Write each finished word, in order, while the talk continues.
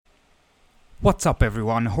What's up,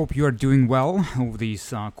 everyone? Hope you are doing well over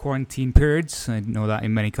these quarantine periods. I know that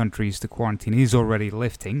in many countries the quarantine is already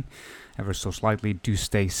lifting ever so slightly. Do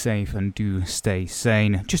stay safe and do stay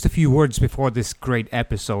sane. Just a few words before this great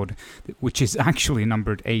episode, which is actually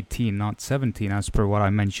numbered 18, not 17, as per what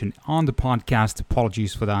I mentioned on the podcast.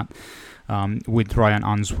 Apologies for that. With Ryan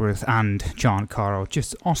Unsworth and John Caro.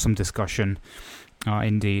 Just awesome discussion,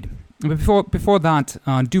 indeed. Before that,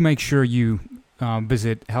 do make sure you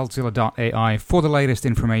visit healthzilla.ai for the latest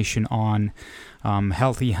information on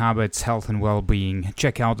healthy habits, health and well-being.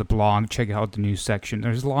 Check out the blog, check out the news section.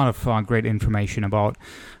 There's a lot of great information about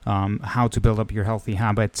how to build up your healthy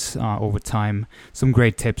habits over time. Some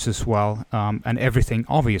great tips as well. And everything,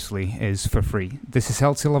 obviously, is for free. This is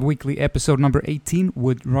Healthzilla Weekly, episode number 18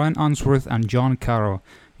 with Ryan Unsworth and John Caro.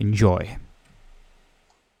 Enjoy.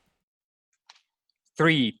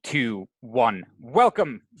 3, 2, 1.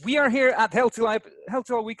 Welcome. We are here at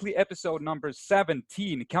Healthzilla Weekly episode number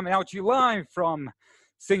 17, coming out to you live from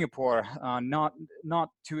Singapore. Not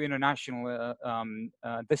too international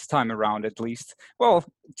this time around, at least. Well,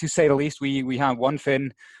 to say the least, we have one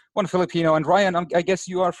Finn, one Filipino, and Ryan. I guess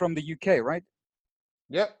you are from the UK, right?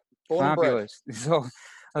 Yep. Fabulous.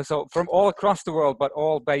 So from all across the world, but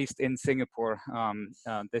all based in Singapore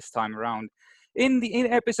this time around. In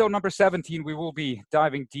episode number 17, we will be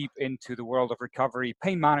diving deep into the world of recovery,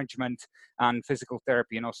 pain management, and physical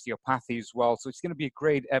therapy and osteopathy as well. So it's going to be a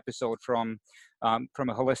great episode from a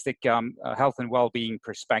holistic health and well-being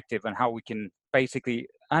perspective, and how we can basically,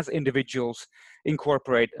 as individuals,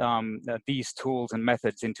 incorporate these tools and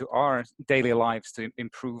methods into our daily lives to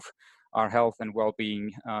improve our health and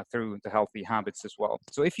well-being through the healthy habits as well.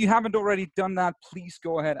 So if you haven't already done that, please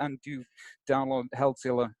go ahead and do download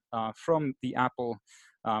Healthzilla from the Apple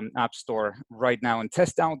App Store right now and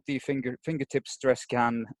test out the fingertip stress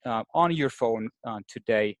scan on your phone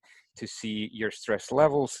today to see your stress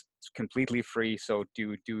levels. It's completely free, so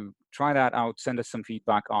do try that out. Send us some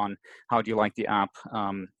feedback on how do you like the app.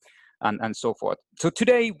 And so forth. So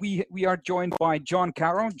today we are joined by John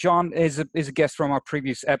Caro. John is a guest from our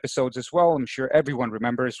previous episodes as well. I'm sure everyone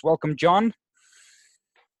remembers. Welcome, John.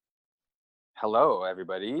 Hello,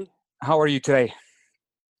 everybody. How are you today?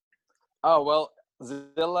 Oh, well,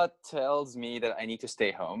 Zilla tells me that I need to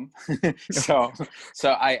stay home. so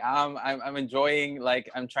I'm enjoying,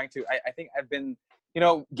 I'm trying to, I think I've been,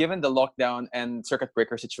 given the lockdown and circuit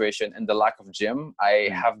breaker situation and the lack of gym, I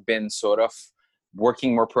have been sort of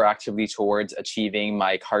working more proactively towards achieving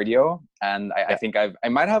my cardio, and I think I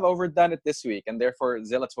might have overdone it this week, and therefore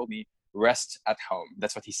Zilla told me rest at home.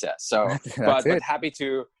 That's what he says. So, but happy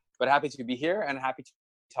to be here and happy to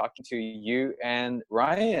talk to you and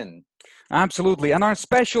Ryan. Absolutely. And our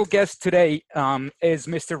special guest today is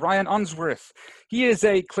Mr. Ryan Unsworth. He is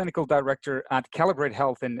a clinical director at Calibrate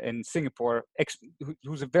Health in Singapore,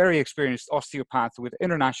 who's a very experienced osteopath with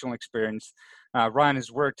international experience. Ryan has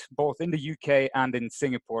worked both in the UK and in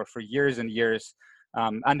Singapore for years and years.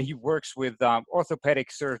 And he works with orthopedic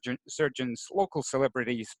surgeons, local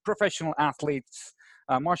celebrities, professional athletes,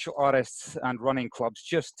 martial artists, and running clubs,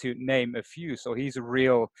 just to name a few. So he's a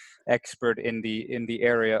real expert in the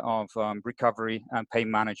area of recovery and pain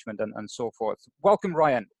management and so forth. Welcome,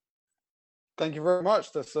 Ryan. Thank you very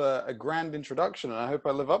much. That's a grand introduction, and I hope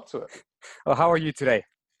I live up to it. Well, how are you today?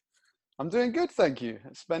 I'm doing good, thank you.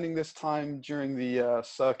 Spending this time during the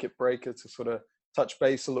circuit breaker to sort of touch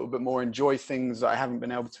base a little bit more, enjoy things that I haven't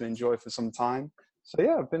been able to enjoy for some time. So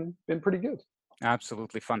yeah, I've been pretty good.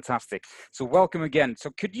 Absolutely fantastic. So welcome again. So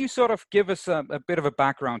could you sort of give us a bit of a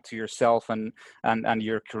background to yourself and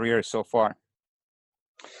your career so far?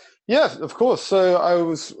 Yes, of course. So I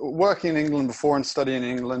was working in England before and studying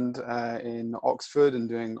in England in Oxford and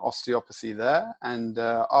doing osteopathy there. And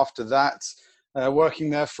after that, working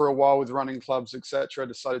there for a while with running clubs, etc., I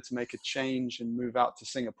decided to make a change and move out to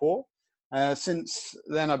Singapore. Since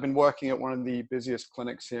then, I've been working at one of the busiest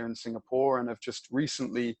clinics here in Singapore, and I've just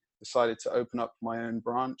recently decided to open up my own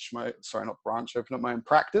open up my own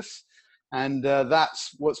practice. And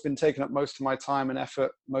that's what's been taking up most of my time and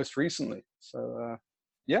effort most recently. So,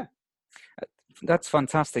 yeah. That's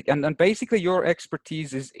fantastic. And basically your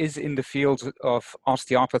expertise is in the fields of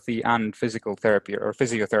osteopathy and physical therapy or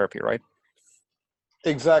physiotherapy, right?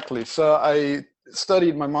 Exactly. So I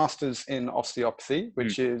studied my master's in osteopathy,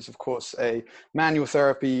 which is, of course, a manual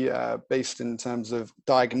therapy based in terms of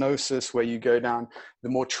diagnosis, where you go down the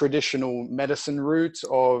more traditional medicine route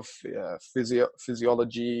of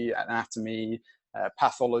physiology, anatomy,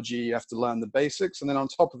 pathology. You have to learn the basics. And then on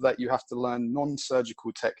top of that, you have to learn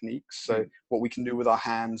non-surgical techniques. So what we can do with our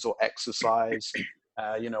hands or exercise,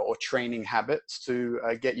 or training habits to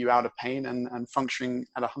get you out of pain and functioning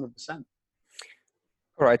at 100%.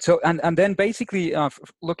 All right. So, and then basically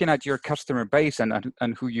looking at your customer base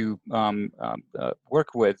and who you work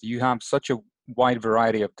with, you have such a wide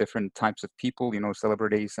variety of different types of people,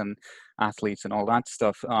 celebrities and athletes and all that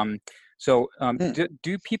stuff.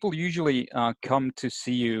 Do people usually come to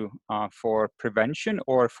see you for prevention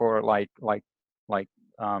or for like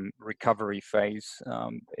recovery phase?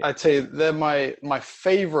 I'd say they're my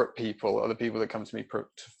favorite people are the people that come to me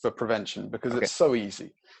for prevention, because it's so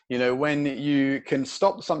easy. When you can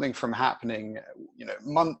stop something from happening,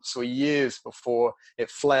 months or years before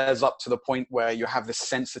it flares up to the point where you have this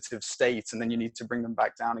sensitive state and then you need to bring them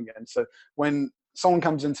back down again. So when someone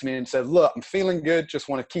comes into me and says, look, I'm feeling good, just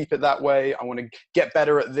want to keep it that way, I want to get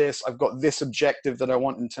better at this, I've got this objective that I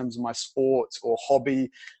want in terms of my sport or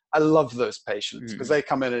hobby, I love those patients because they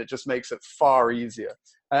come in and it just makes it far easier.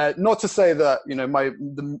 Not to say that,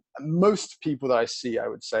 the most people that I see, I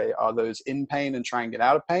would say, are those in pain and try and get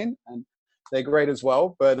out of pain, and they're great as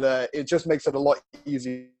well, but it just makes it a lot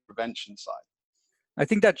easier on the prevention side. I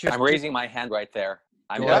think that I'm raising my hand right there.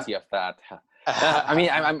 I'm guilty of that. I mean,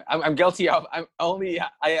 I'm guilty of,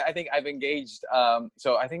 I think I've engaged,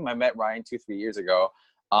 so I think I met Ryan 2-3 years ago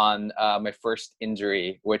on my first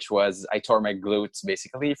injury, which was I tore my glutes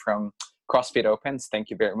basically from CrossFit Opens. Thank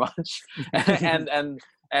you very much.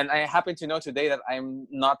 And I happen to know today that I'm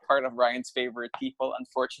not part of Ryan's favorite people,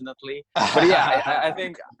 unfortunately. But yeah, I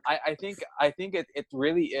think it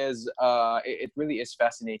really is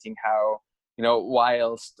fascinating how,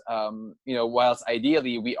 whilst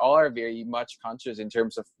ideally we all are very much conscious in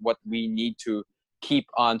terms of what we need to keep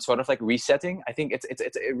on sort of like resetting. I think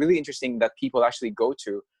it's really interesting that people actually go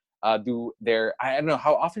to do their, I don't know,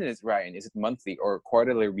 how often is it, Ryan? Is it monthly or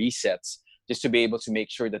quarterly resets just to be able to make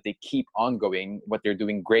sure that they keep on going what they're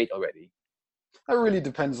doing great already? That really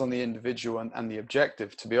depends on the individual and the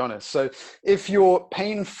objective, to be honest. So if you're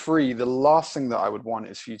pain-free, the last thing that I would want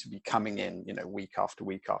is for you to be coming in, week after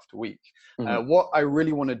week after week. What I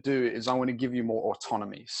really want to do is I want to give you more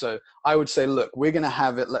autonomy. So I would say, look, we're going to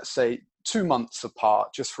have it, let's say, 2 months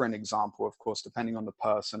apart, just for an example, of course, depending on the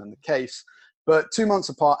person and the case, but 2 months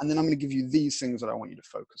apart. And then I'm going to give you these things that I want you to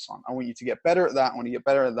focus on. I want you to get better at that. I want to get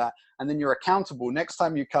better at that. And then you're accountable. Next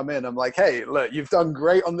time you come in, I'm like, hey, look, you've done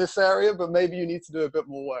great on this area, but maybe you need to do a bit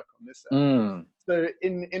more work on this area. So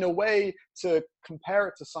in a way, to compare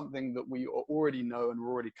it to something that we already know and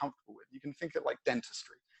we're already comfortable with, you can think it like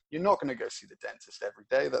dentistry. You're not going to go see the dentist every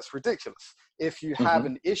day. That's ridiculous. If you have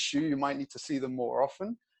an issue, you might need to see them more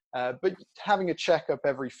often. But having a checkup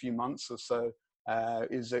every few months or so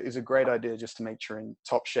is a great idea, just to make sure you're in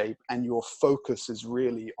top shape and your focus is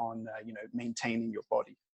really on maintaining your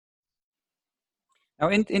body. Now,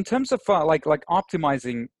 in terms of like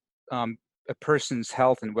optimizing a person's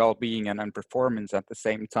health and well-being and performance at the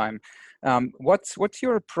same time, what's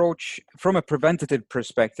your approach from a preventative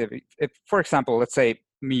perspective? If, for example, let's say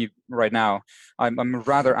me right now, I'm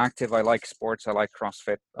rather active. I like sports. I like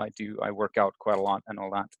CrossFit. I work out quite a lot and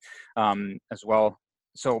all that as well.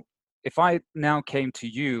 So if I now came to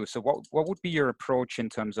you, so what would be your approach in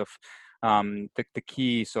terms of the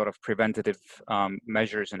key sort of preventative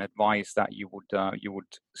measures and advice that you would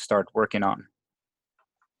start working on?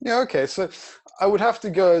 Yeah, okay. So I would have to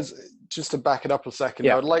go just to back it up a second.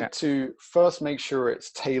 I would like to first make sure it's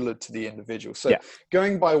tailored to the individual. So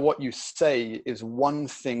going by what you say is one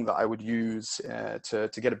thing that I would use to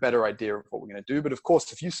get a better idea of what we're going to do. But of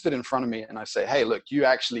course, if you stood in front of me and I say, hey, look, you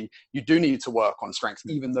do need to work on strength,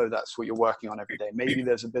 even though that's what you're working on every day. Maybe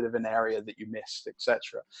there's a bit of an area that you missed,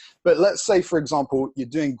 etc. But let's say, for example, you're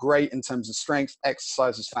doing great in terms of strength.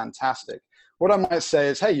 Exercise is fantastic. What I might say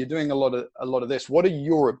is, hey, you're doing a lot of this. What are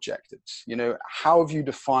your objectives? How have you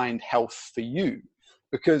defined health for you?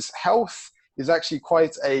 Because health is actually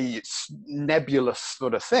quite a nebulous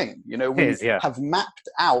sort of thing. We have mapped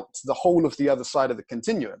out the whole of the other side of the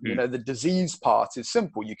continuum. The disease part is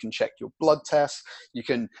simple. You can check your blood tests. You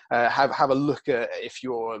can have a look at if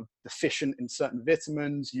you're deficient in certain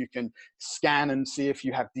vitamins. You can scan and see if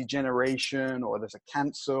you have degeneration or there's a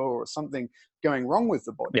cancer or something going wrong with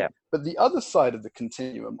the body. But the other side of the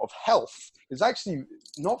continuum of health is actually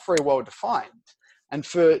not very well defined. And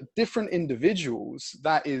for different individuals,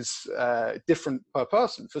 that is different per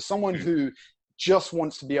person. For someone who just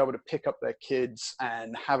wants to be able to pick up their kids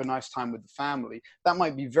and have a nice time with the family, that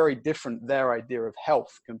might be very different, their idea of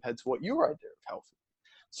health compared to what your idea of health is.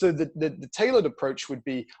 So the tailored approach would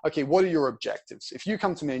be, okay, what are your objectives? If you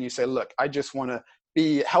come to me and you say, look, I just want to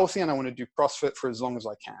be healthy and I want to do CrossFit for as long as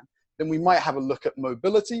I can, then we might have a look at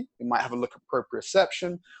mobility. We might have a look at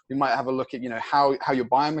proprioception. We might have a look at, how your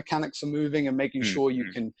biomechanics are moving and making sure you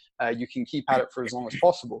can keep at it for as long as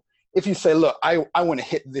possible. if you say, look, I want to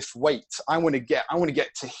hit this weight, I want to get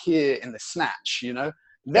to here in the snatch,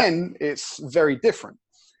 then it's very different.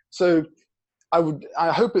 So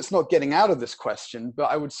I hope it's not getting out of this question, but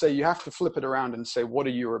I would say you have to flip it around and say, what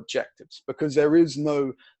are your objectives? Because there is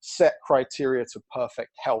no set criteria to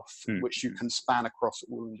perfect health, which you can span across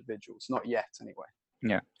all individuals, not yet anyway.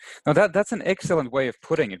 Yeah, now that's an excellent way of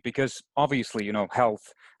putting it, because obviously, health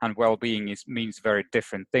and well-being means very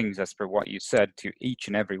different things as per what you said to each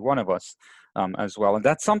and every one of us as well. And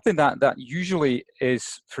that's something that usually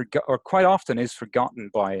is or quite often is forgotten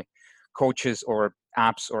by coaches or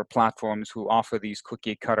apps or platforms who offer these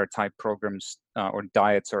cookie cutter type programs or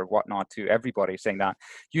diets or whatnot to everybody, saying that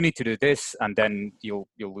you need to do this and then you'll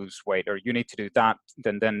lose weight, or you need to do that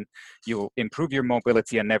then you'll improve your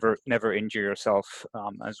mobility and never injure yourself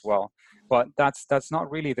as well. But that's not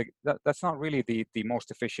really the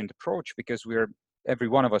most efficient approach, because every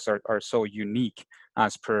one of us are so unique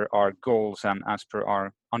as per our goals and as per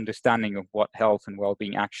our understanding of what health and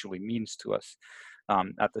well-being actually means to us.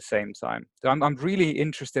 At the same time, so I'm really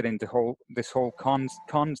interested in this whole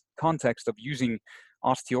context of using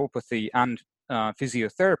osteopathy and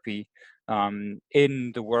physiotherapy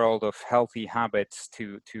in the world of healthy habits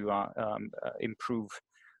to improve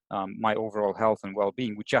my overall health and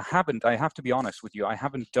well-being, which I have to be honest with you, I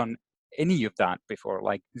haven't done any of that before,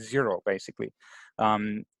 like zero basically.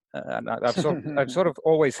 And I've sort of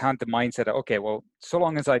always had the mindset of, okay, well, so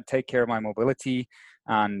long as I take care of my mobility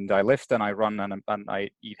and I lift and I run and I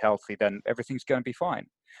eat healthy, then everything's going to be fine.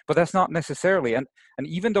 But that's not necessarily. And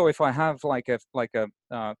even though if I have like a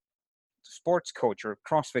sports coach or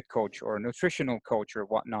CrossFit coach or a nutritional coach or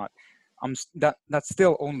whatnot, that's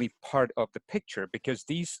still only part of the picture, because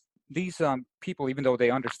these people, even though they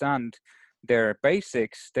understand their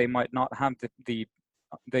basics, they might not have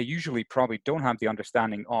they usually probably don't have the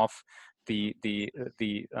understanding of the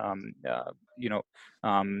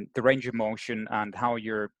range of motion and how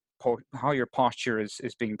your posture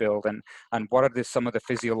is being built, and what are some of the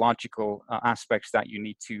physiological aspects that you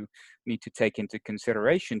need to take into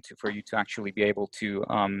consideration for you to actually be able to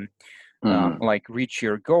like reach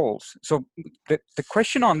your goals. So the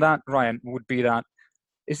question on that, Ryan, would be that,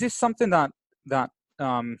 is this something that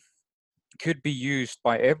could be used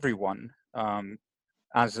by everyone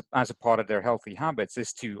as a part of their healthy habits,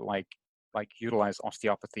 is to like utilize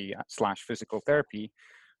osteopathy / physical therapy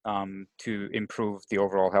to improve the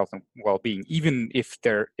overall health and well-being, even if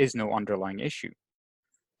there is no underlying issue?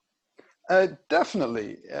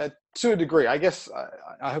 Definitely, to a degree. I guess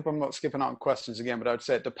I hope I'm not skipping out on questions again, but I would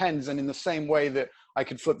say it depends. And in the same way that I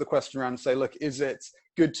could flip the question around and say, look, is it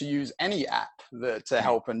good to use any app to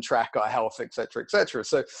help and track our health, et cetera, et cetera?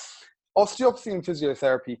 So osteopathy and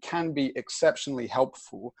physiotherapy can be exceptionally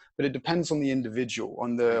helpful, but it depends on the individual,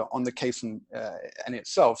 on the case in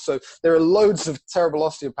itself. So there are loads of terrible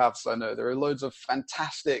osteopaths I know. There are loads of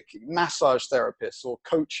fantastic massage therapists or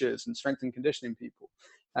coaches and strength and conditioning people.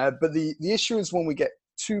 But the issue is when we get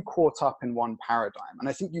too caught up in one paradigm. And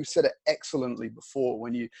I think you said it excellently before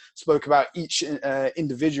when you spoke about each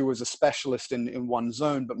individual as a specialist in one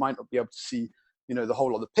zone, but might not be able to see the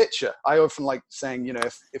whole of the picture. I often like saying,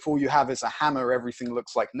 if all you have is a hammer, everything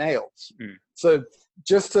looks like nails. So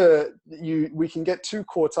we can get too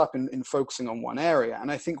caught up in focusing on one area.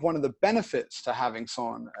 And I think one of the benefits to having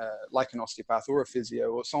someone like an osteopath or a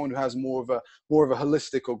physio, or someone who has more of a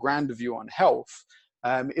holistic or grander view on health,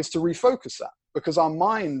 is to refocus that. Because our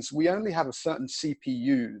minds, we only have a certain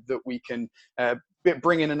CPU that we can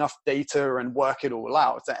bring in enough data and work it all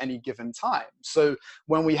out at any given time. So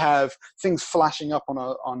when we have things flashing up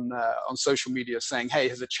on social media saying, hey,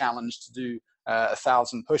 here's a challenge to do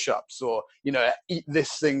 1,000 push-ups, or eat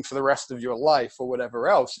this thing for the rest of your life, or whatever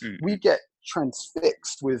else, we get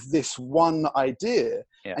transfixed with this one idea.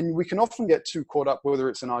 And we can often get too caught up, whether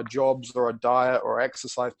it's in our jobs or our diet or our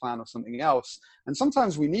exercise plan or something else. And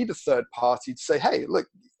sometimes we need a third party to say, hey, look,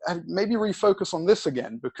 maybe refocus on this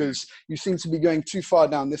again, because you seem to be going too far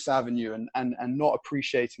down this avenue and not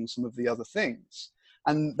appreciating some of the other things.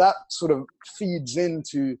 And that sort of feeds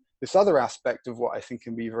into this other aspect of what I think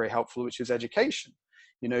can be very helpful, which is education.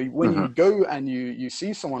 When you go and you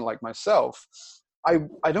see someone like myself,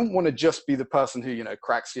 I don't want to just be the person who,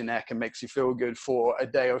 cracks your neck and makes you feel good for a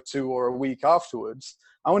day or two or a week afterwards.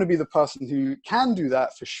 I want to be the person who can do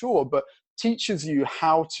that for sure, but teaches you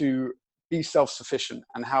how to be self-sufficient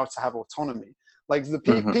and how to have autonomy. Like the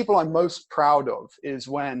people I'm most proud of is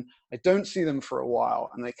when I don't see them for a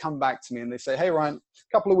while and they come back to me and they say, hey, Ryan,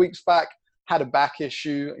 a couple of weeks back, had a back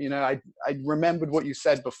issue. I remembered what you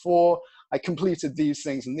said before. I completed these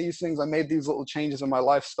things and these things. I made these little changes in my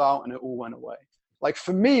lifestyle and it all went away. Like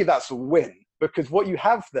for me, that's a win, because what you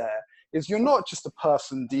have there is you're not just a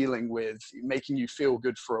person dealing with making you feel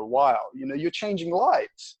good for a while. You know, you're changing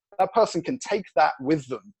lives. That person can take that with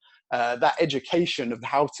them, that education of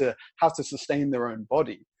how to sustain their own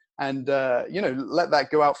body, and you know, let that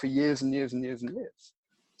go out for years and years and years and years.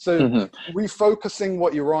 So refocusing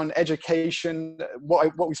what you're on, education,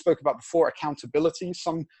 what we spoke about before, accountability.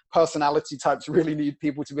 Some personality types really need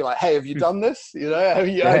people to be like, hey, have you done this? You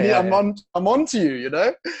know, I'm on to you, you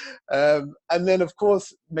know? And then of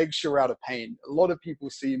course, make sure you're out of pain. A lot of people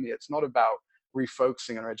see me, it's not about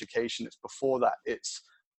refocusing on education. It's before that. It's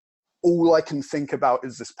all I can think about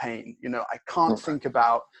is this pain. You know, I can't think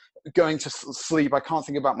about going to sleep. I can't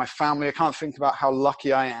think about my family. I can't think about how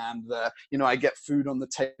lucky I am that, you know, I get food on the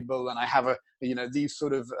table and I have you know, these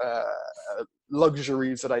sort of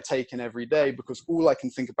luxuries that I take in every day, because all I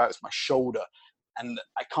can think about is my shoulder and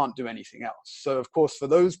I can't do anything else. So of course, for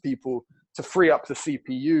those people, to free up the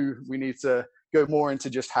CPU, we need to go more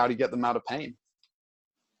into just how to get them out of pain.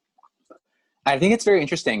 I think it's very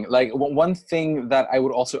interesting. Like one thing that I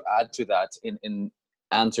would also add to that in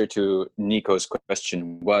answer to Nico's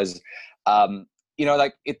question was, you know,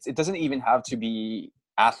 like it doesn't even have to be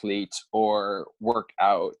athletes or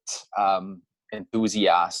workout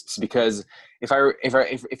enthusiasts, because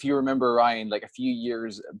if you remember, Ryan, like a few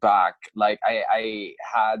years back, like I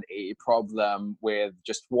had a problem with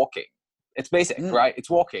just walking. It's basic, right? It's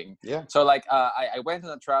walking. Yeah. So like I went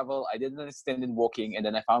on a travel, I did an extended walking, and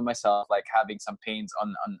then I found myself like having some pains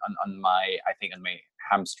on my, I think on my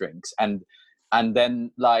hamstrings, and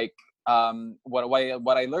then like what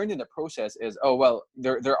I learned in the process is, oh well,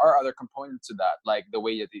 there are other components to that, like the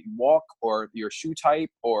way that you walk, or your shoe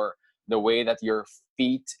type, or the way that your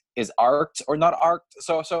feet is arched or not arched.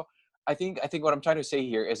 So I think what I'm trying to say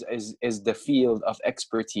here is the field of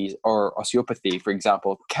expertise or osteopathy, for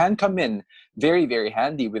example, can come in very, very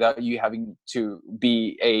handy without you having to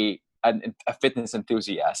be a fitness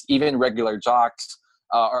enthusiast. Even regular jocks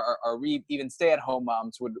or even stay-at-home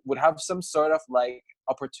moms would have some sort of like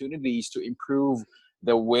opportunities to improve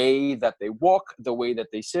the way that they walk, the way that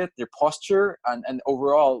they sit, their posture, and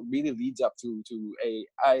overall really leads up to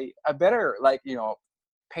a better, like, you know,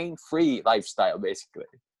 pain-free lifestyle, basically.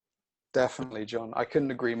 Definitely, John. I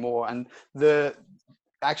couldn't agree more. And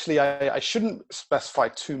actually, I shouldn't specify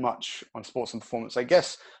too much on sports and performance. I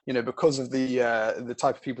guess, you know, because of the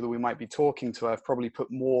type of people that we might be talking to, I've probably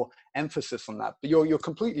put more emphasis on that. But you're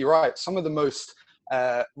completely right. Some of the most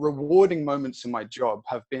rewarding moments in my job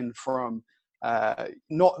have been from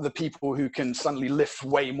not the people who can suddenly lift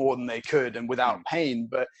way more than they could and without pain,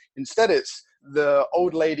 but instead it's the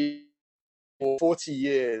old lady for 40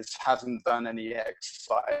 years hasn't done any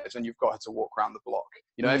exercise and you've got her to walk around the block.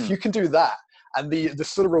 You know, if you can do that, and the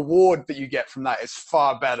sort of reward that you get from that is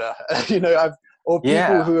far better. You know,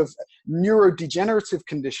 people who have neurodegenerative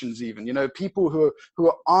conditions, even, you know, people who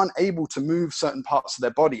aren't able to move certain parts of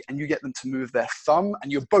their body, and you get them to move their thumb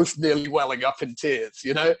and you're both nearly welling up in tears.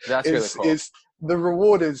 You know, that's really cool. The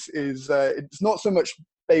reward is it's not so much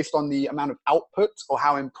based on the amount of output or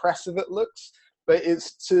how impressive it looks, but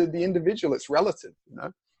it's to the individual, it's relative, you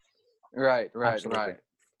know? Right.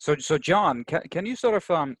 So John, can you sort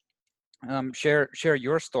of share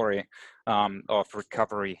your story of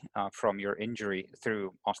recovery from your injury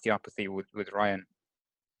through osteopathy with Ryan?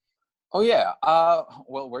 Oh yeah.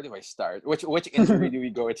 Well, where do I start? Which injury do we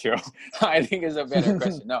go to? I think is a better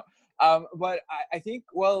question. No. But I think,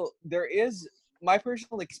 well, there is my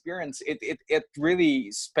personal experience. It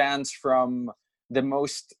really spans from the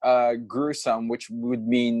most gruesome, which would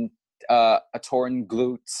mean a torn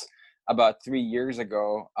glutes about 3 years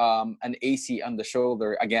ago, an AC on the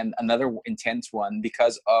shoulder, again, another intense one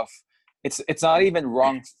because of, it's not even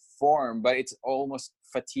wrong form, but it's almost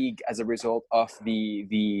fatigue as a result of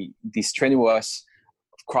the strenuous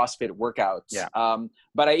CrossFit workouts. Yeah.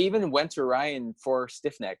 But I even went to Ryan for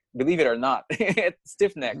stiff neck, believe it or not.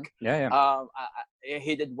 Stiff neck. Yeah.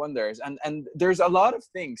 He did wonders, and there's a lot of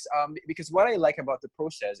things, because what I like about the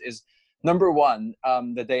process is, number one,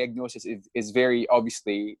 the diagnosis is very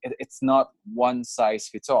obviously, it's not one size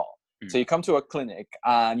fits all. So you come to a clinic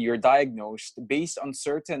and you're diagnosed based on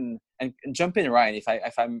certain, and jump in, Ryan,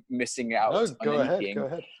 if I'm missing out on anything. Go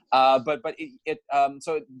ahead. But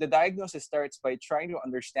so the diagnosis starts by trying to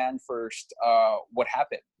understand first what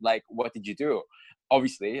happened, like what did you do,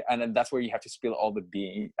 obviously, and then that's where you have to spill all the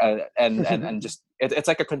being and just it's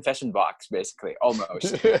like a confession box, basically,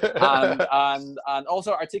 almost. and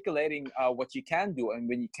also articulating what you can do and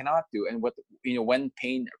when you cannot do, and what, you know, when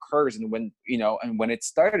pain occurs and when, you know, and when it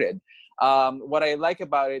started. What I like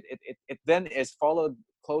about it then is followed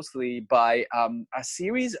closely by a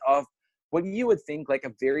series of what you would think like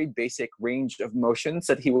a very basic range of motions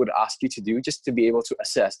that he would ask you to do just to be able to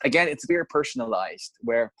assess. Again, it's very personalized,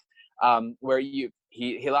 where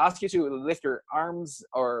he'll ask you to lift your arms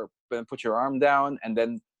or put your arm down and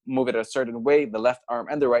then move it a certain way, the left arm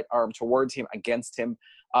and the right arm towards him, against him.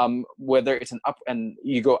 Whether it's an up and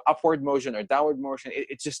you go upward motion or downward motion,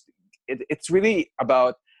 it's really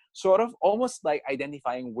about sort of almost like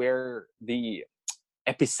identifying where the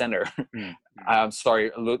epicenter I'm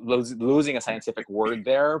sorry, losing a scientific word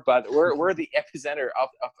there, but where the epicenter of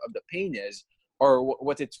the pain is, or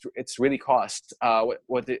what it's really caused,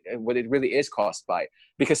 what it really is caused by.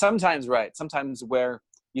 Because sometimes where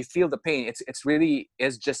you feel the pain, it's really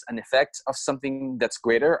is just an effect of something that's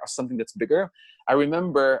greater, of something that's bigger. I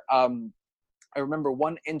remember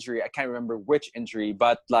one injury, I can't remember which injury,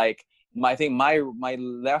 but like I think my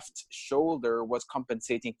left shoulder was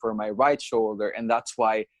compensating for my right shoulder, and that's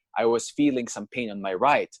why I was feeling some pain on my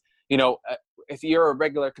right. You know, if you're a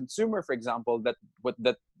regular consumer, for example, that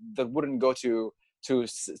wouldn't go to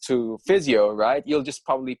physio, right? You'll just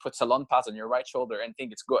probably put Salonpas on your right shoulder and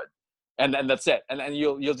think it's good, and that's it. And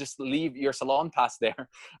you'll just leave your Salonpas there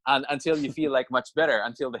and until you feel like much better,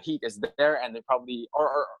 until the heat is there, and they probably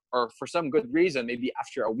or for some good reason, maybe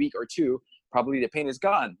after a week or two, probably the pain is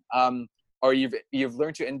gone. Or you've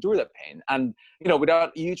learned to endure the pain, and you know,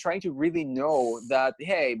 without you trying to really know that,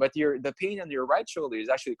 hey, but the pain on your right shoulder is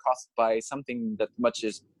actually caused by something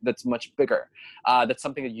that's much bigger. That's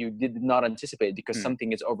something that you did not anticipate, because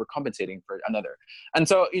something is overcompensating for another. And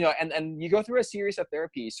so, you know, and you go through a series of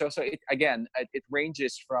therapies. So it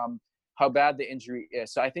ranges from how bad the injury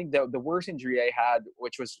is. So I think the worst injury I had,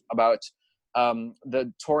 which was about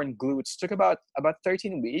the torn glutes, took about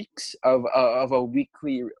 13 weeks of a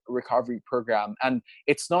weekly recovery program. And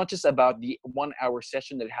it's not just about the 1 hour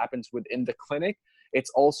session that happens within the clinic.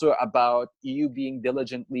 It's also about you being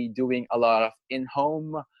diligently doing a lot of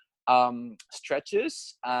in-home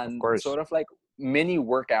stretches and sort of like mini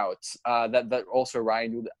workouts that also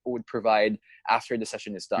Ryan would provide after the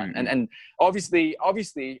session is done. And obviously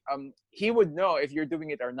he would know if you're doing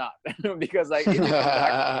it or not, because like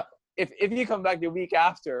if you come back the week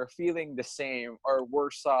after feeling the same or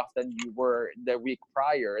worse off than you were the week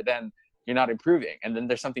prior, then you're not improving, and then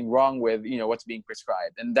there's something wrong with, you know, what's being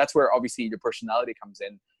prescribed. And that's where obviously the personality comes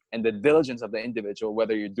in, and the diligence of the individual,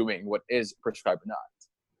 whether you're doing what is prescribed or not.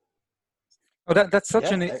 Oh, that's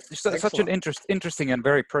such an interesting and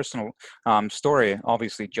very personal story,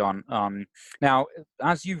 obviously, John. Now,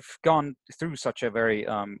 as you've gone through such a very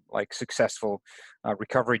like successful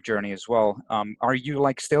recovery journey as well, are you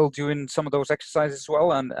like still doing some of those exercises as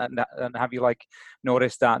well? And have you like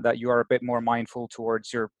noticed that you are a bit more mindful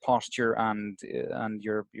towards your posture and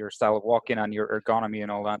your style of walking and your ergonomy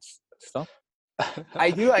and all that stuff? I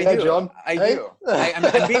do. John. I do.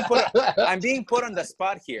 I'm being put on the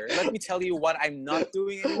spot here. Let me tell you what I'm not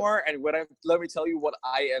doing anymore, and let me tell you what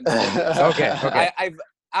I am doing. Okay. I've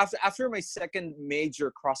after my second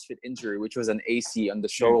major CrossFit injury, which was an AC on the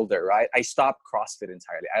shoulder, right? I stopped CrossFit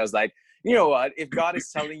entirely. I was like, you know what? If God is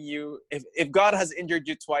telling you, if God has injured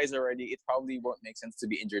you twice already, it probably won't make sense to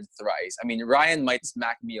be injured thrice. I mean, Ryan might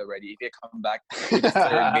smack me already if he come back with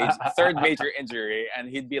a third major injury, and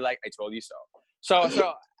he'd be like, "I told you so."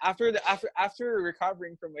 So after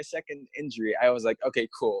recovering from my second injury, I was like, okay,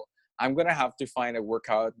 cool. I'm gonna have to find a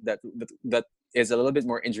workout that is a little bit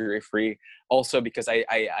more injury free. Also because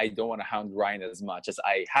I don't want to hound Ryan as much as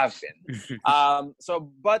I have been.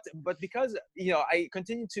 But because, you know, I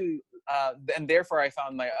continue to and therefore I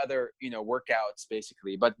found my other, you know, workouts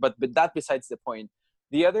basically. But that besides the point.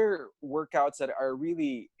 The other workouts that are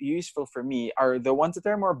really useful for me are the ones that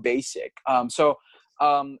are more basic.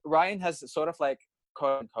 Ryan has sort of like,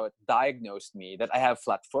 quote unquote, diagnosed me that I have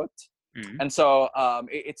flat foot. And so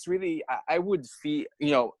it's really, I would feel,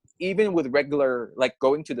 you know, even with regular, like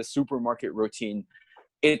going to the supermarket routine,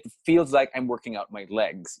 it feels like I'm working out my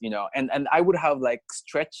legs, you know, and I would have like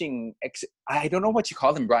stretching, I don't know what you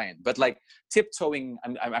call them, Brian, but like tiptoeing,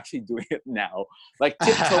 I'm actually doing it now, like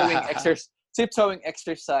tiptoeing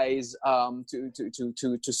exercise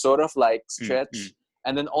to sort of like stretch.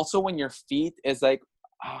 And then also when your feet is like,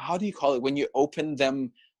 how do you call it? When you open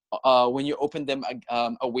them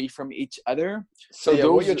away from each other. So yeah,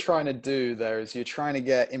 what you're trying to do there is you're trying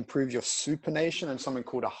to improve your supination and something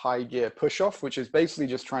called a high gear push off, which is basically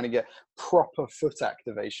just trying to get proper foot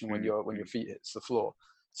activation when your feet hits the floor.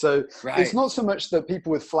 So it's not so much that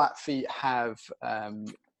people with flat feet have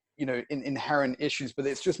you know, inherent issues, but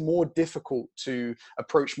it's just more difficult to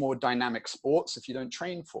approach more dynamic sports if you don't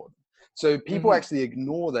train for them. So people actually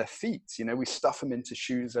ignore their feet. You know, we stuff them into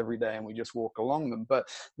shoes every day and we just walk along them, but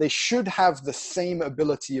they should have the same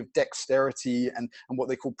ability of dexterity and what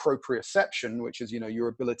they call proprioception, which is, you know, your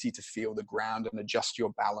ability to feel the ground and adjust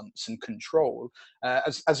your balance and control,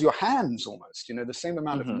 as your hands almost. You know, the same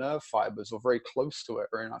amount of nerve fibers or very close to it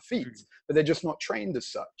are in our feet, but they're just not trained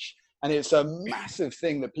as such. And it's a massive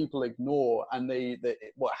thing that people ignore. And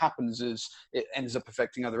what happens is it ends up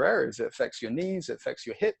affecting other areas. It affects your knees, it affects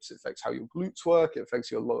your hips, it affects how your glutes work, it affects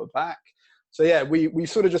your lower back. So yeah, we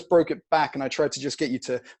sort of just broke it back, and I tried to just get you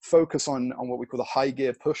to focus on what we call the high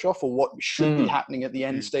gear push off, or what should be happening at the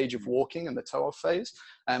end stage of walking and the toe off phase.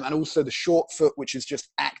 And also the short foot, which is just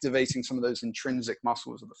activating some of those intrinsic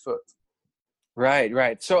muscles of the foot.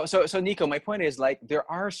 Right. So Nico, my point is, like, there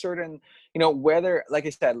are certain, you know, whether, like I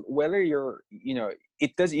said, whether you're, you know,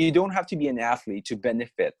 you don't have to be an athlete to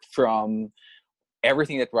benefit from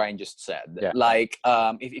everything that Ryan just said. Yeah. Like,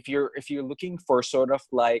 if you're looking for sort of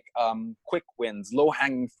like quick wins, low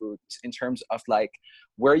hanging fruits in terms of like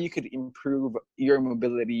where you could improve your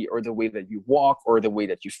mobility or the way that you walk or the way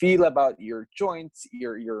that you feel about your joints,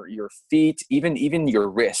 your feet, even your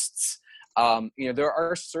wrists. You know, there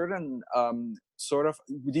are certain sort of,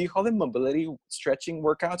 do you call them mobility stretching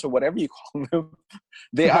workouts or whatever you call them?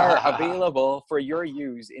 They are available for your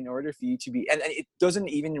use in order for you to be, and it doesn't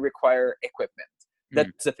even require equipment.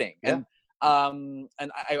 That's the thing. Yeah. And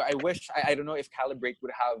I wish, I don't know if Calibrate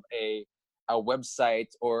would have a website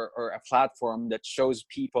or a platform that shows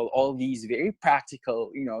people all these very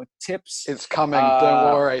practical, you know, tips. It's coming.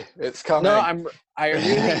 Don't worry. It's coming. No, I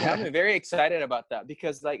really am very excited about that,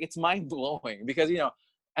 because like it's mind blowing, because, you know,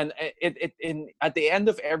 and at the end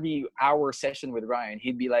of every hour session with Ryan,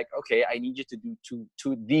 he'd be like, okay, I need you to do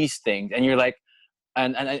two these things. And you're like,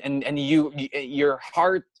 and your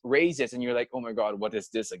heart raises and you're like, oh my God, what is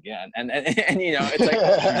this again? And you know, it's like,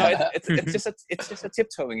 no, it's just a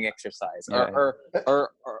tiptoeing exercise, or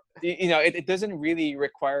you know, it doesn't really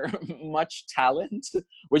require much talent,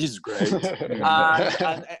 which is great.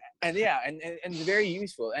 And very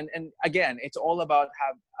useful. And again, it's all about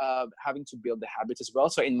having to build the habits as well.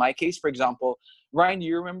 So in my case, for example, Ryan, do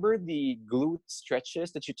you remember the glute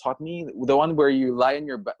stretches that you taught me? The one where you lay on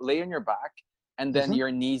your back, and then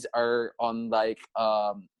your knees are on like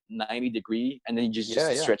 90 degree, and then you just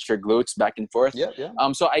stretch your glutes back and forth.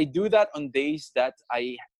 So I do that on days that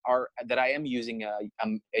I am using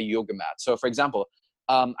a yoga mat. So for example,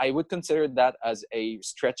 I would consider that as a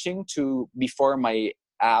stretching before my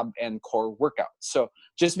ab and core workout. So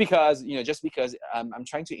just because I'm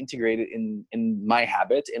trying to integrate it in my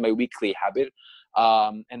habit, in my weekly habit.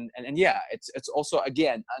 And yeah, it's also,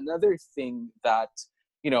 again, another thing that,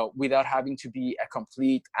 you know, without having to be a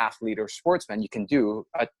complete athlete or sportsman, you can do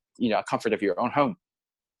at, you know, a comfort of your own home.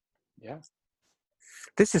 Yeah.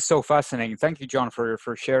 This is so fascinating. Thank you, John, for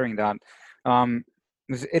sharing that.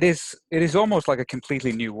 It is almost like a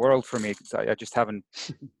completely new world for me. I just haven't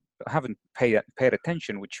paid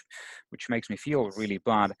attention, which makes me feel really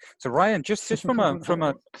bad. So Ryan, just from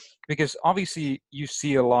a because obviously you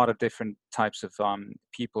see a lot of different types of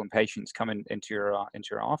people and patients coming into your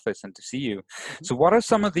office and to see you. So what are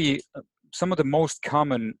some of the most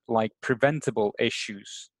common, like, preventable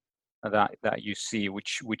issues that you see,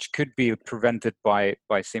 which could be prevented by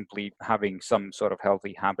simply having some sort of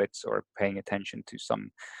healthy habits or paying attention to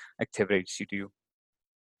some activities you do?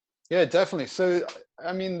 Yeah, definitely. So,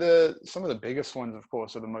 I mean, some of the biggest ones, of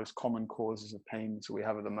course, are the most common causes of pains we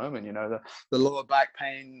have at the moment. You know, the lower back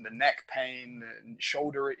pain, the neck pain, the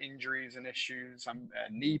shoulder injuries and issues,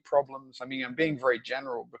 knee problems. I mean, I'm being very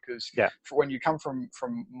general because when you come from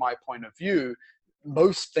my point of view,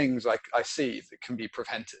 most things I see that can be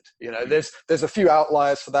prevented. You know, there's a few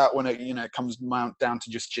outliers for that when it comes down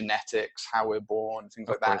to just genetics, how we're born, things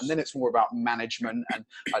like that. And then it's more about management. And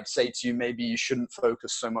I'd say to you, maybe you shouldn't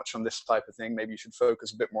focus so much on this type of thing. Maybe you should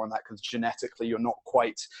focus a bit more on that, because genetically you're not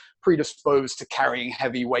quite predisposed to carrying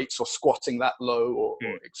heavy weights or squatting that low or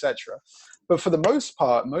etc. But for the most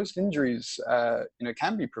part, most injuries,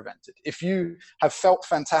 can be prevented. If you have felt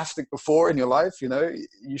fantastic before in your life, you know,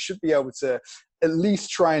 you should be able to at least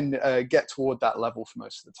try and get toward that level for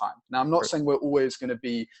most of the time. Now, I'm not saying we're always going to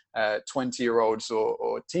be 20-year-olds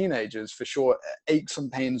or teenagers. For sure, aches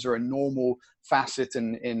and pains are a normal facet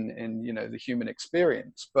in you know, the human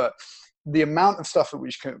experience. But the amount of stuff that we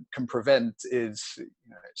can prevent is, you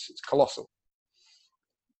know, it's colossal.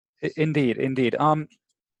 Indeed.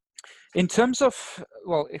 In terms of,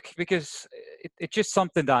 well, because it's just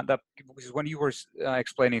something that because when you were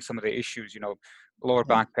explaining some of the issues, you know, lower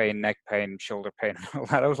back pain, neck pain, shoulder pain, and all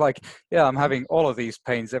that. I was like, yeah, I'm having all of these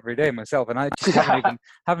pains every day myself, and I just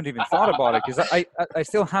haven't even thought about it, because I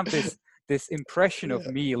still have this impression of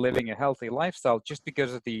me living a healthy lifestyle just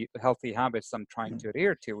because of the healthy habits I'm trying to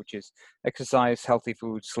adhere to, which is exercise, healthy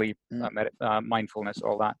food, sleep, mindfulness,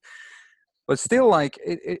 all that. But still, like,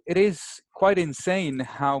 it is quite insane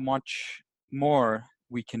how much more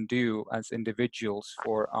we can do as individuals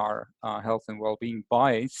for our health and well-being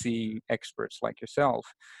by seeing experts like yourself,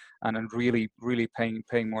 and really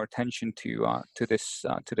paying more attention to this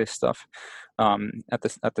stuff at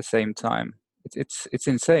the same time. It's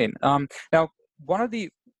insane. Now, one of the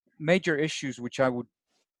major issues, which I would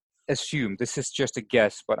assume, this is just a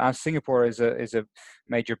guess, but as Singapore is a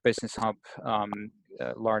major business hub,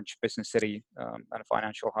 a large business city, and a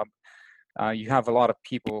financial hub, you have a lot of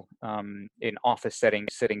people in office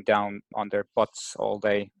settings sitting down on their butts all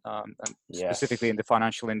day, and specifically in the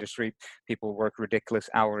financial industry, people work ridiculous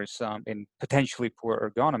hours in potentially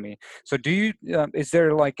poor ergonomy. So, do you is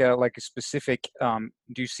there like a specific?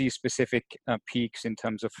 Do you see specific peaks in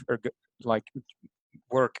terms of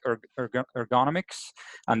work ergonomics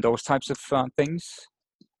and those types of things?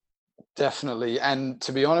 Definitely. And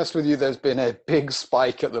to be honest with you, there's been a big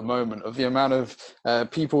spike at the moment of the amount of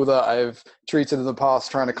people that I've treated in the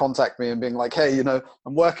past trying to contact me and being like, hey,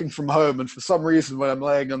 I'm working from home, and for some reason when I'm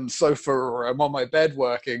laying on the sofa or I'm on my bed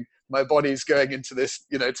working, my body's going into this,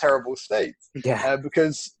 terrible state. Yeah.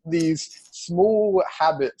 Because these small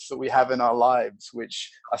habits that we have in our lives,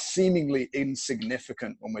 which are seemingly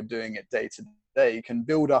insignificant when we're doing it day to day, can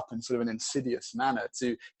build up in sort of an insidious manner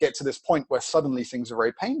to get to this point where suddenly things are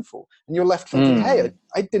very painful. And you're left thinking, hey,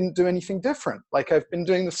 I didn't do anything different. Like, I've been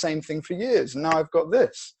doing the same thing for years, and now I've got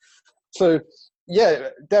this. So yeah,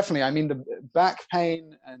 definitely. I mean, the back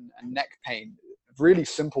pain and neck pain, really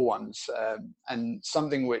simple ones, and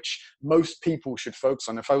something which most people should focus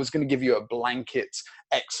on. If I was going to give you a blanket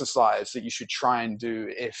exercise that you should try and do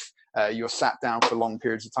if you're sat down for long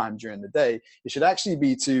periods of time during the day, it should actually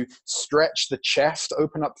be to stretch the chest,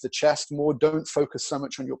 open up the chest more. Don't focus so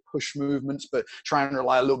much on your push movements, but try and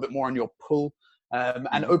rely a little bit more on your pull,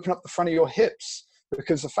 and open up the front of your hips.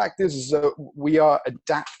 Because the fact is that we are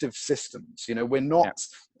adaptive systems. We're not,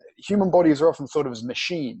 human bodies are often thought of as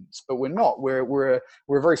machines, but we're not. We're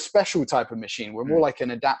a very special type of machine. We're more like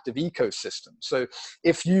an adaptive ecosystem. So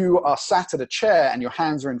if you are sat at a chair and your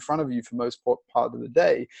hands are in front of you for most part of the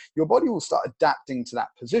day, your body will start adapting to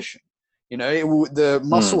that position. The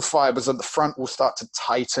muscle fibers at the front will start to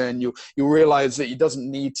tighten. You'll realize that it doesn't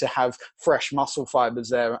need to have fresh muscle fibers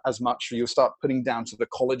there as much. You'll start putting down to the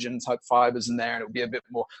collagen type fibers in there, and it'll be a bit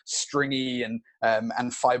more stringy and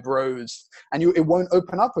fibrosed. And it won't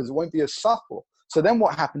open up, as it won't be as supple. So then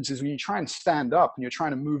what happens is when you try and stand up and you're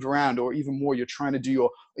trying to move around, or even more, you're trying to do your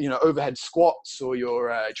overhead squats, or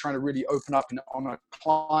you're trying to really open up on a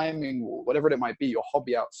climbing wall, whatever it might be, your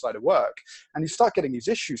hobby outside of work, and you start getting these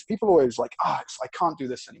issues. People are always like, I can't do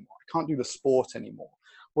this anymore. I can't do the sport anymore.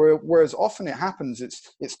 Whereas often it happens,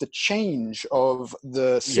 it's the change of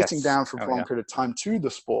the sitting down for a prolonged period of time to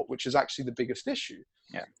the sport, which is actually the biggest issue.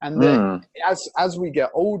 Yeah. And then as we get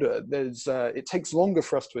older, it takes longer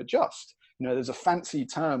for us to adjust. There's a fancy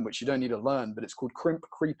term which you don't need to learn, but it's called crimp,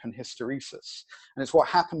 creep, and hysteresis. And it's what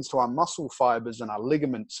happens to our muscle fibers and our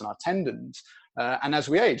ligaments and our tendons. And as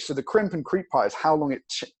we age, so the crimp and creep part is how long it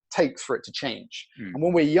takes for it to change. And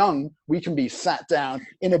when we're young, we can be sat down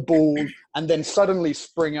in a ball and then suddenly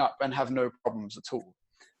spring up and have no problems at all.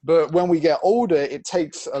 But when we get older, it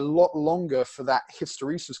takes a lot longer for that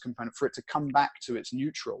hysteresis component, for it to come back to its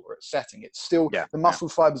neutral or its setting. It's still, the muscle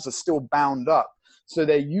fibers are still bound up. So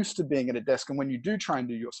they're used to being at a desk. And when you do try and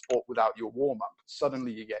do your sport without your warm-up,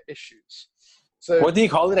 suddenly you get issues. So what do you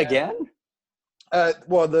call it again?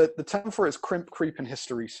 Well, the term for it is crimp, creep, and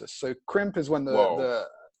hysteresis. So crimp is when the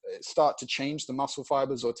start to change, the muscle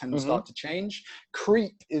fibers or tend to start to change.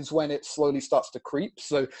 Creep is when it slowly starts to creep.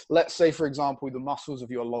 So let's say, for example, the muscles of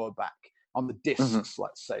your lower back on the discs,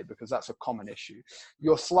 let's say, because that's a common issue.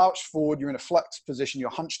 You're slouched forward, you're in a flexed position, you're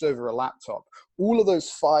hunched over a laptop. All of those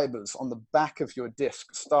fibers on the back of your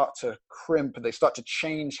disc start to crimp, they start to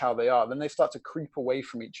change how they are. Then they start to creep away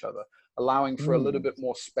from each other, allowing for a little bit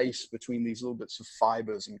more space between these little bits of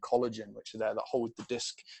fibers and collagen, which are there that hold the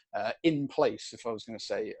disc in place, if I was going to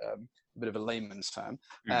say a bit of a layman's term.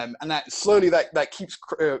 And that slowly, that keeps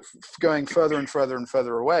going further and further and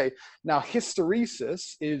further away. Now,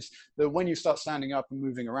 hysteresis is that when you start standing up and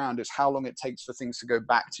moving around, is how long it takes for things to go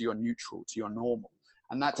back to your neutral, to your normal.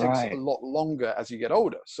 And that takes a Right. lot longer as you get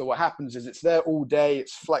older. So what happens is it's there all day,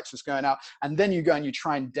 it's flex, it's going out, and then you go and you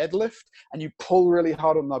try and deadlift and you pull really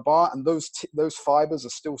hard on the bar, and those fibers are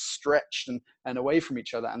still stretched and away from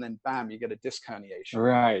each other, and then bam, you get a disc herniation.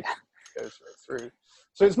 Right. It goes right through.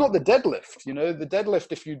 So it's not the deadlift, the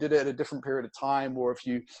deadlift, if you did it at a different period of time, or if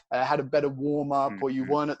you had a better warm up, or you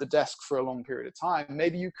weren't at the desk for a long period of time,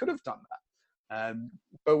 maybe you could have done that.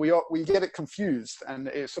 But we get it confused, and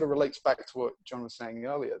it sort of relates back to what John was saying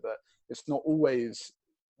earlier, that it's not always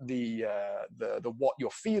the what you're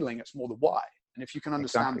feeling, it's more the why. And if you can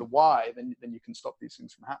understand the why, then you can stop these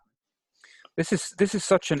things from happening. This is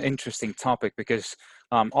such an interesting topic, because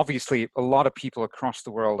obviously a lot of people across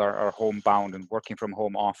the world are homebound and working from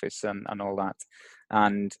home office and all that.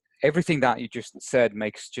 And everything that you just said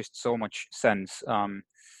makes just so much sense.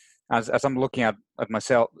 As I'm looking at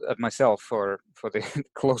myself for the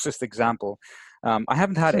closest example, I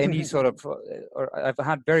haven't had any sort of, or I've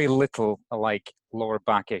had very little like lower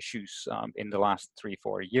back issues in the last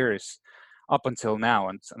 3-4 years up until now,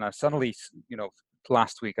 and I suddenly,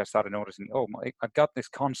 last week I started noticing, I've got this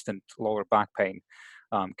constant lower back pain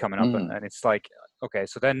coming up, and it's like, okay,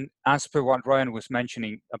 so then as per what Ryan was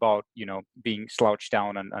mentioning about, being slouched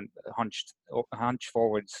down and hunched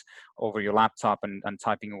forwards over your laptop and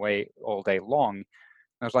typing away all day long,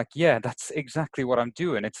 I was like, yeah, that's exactly what I'm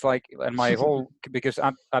doing. It's like, and my whole, because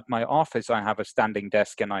at my office, I have a standing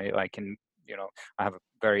desk, and I can, I have a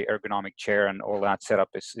very ergonomic chair, and all that setup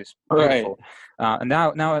is beautiful. Right. And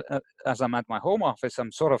now as I'm at my home office,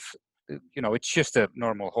 I'm sort of, it's just a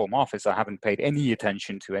normal home office. I haven't paid any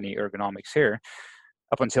attention to any ergonomics here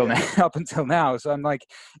up until now. So I'm like,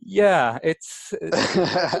 yeah,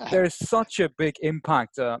 there's such a big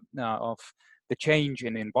impact of the change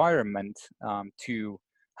in environment to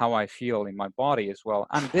how I feel in my body as well.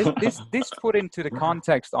 And this put into the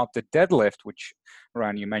context of the deadlift, which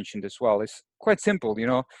Ryan, you mentioned as well, is quite simple.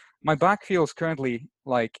 My back feels currently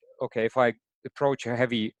like, okay, if I approach a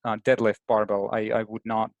heavy deadlift barbell, I would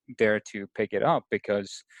not dare to pick it up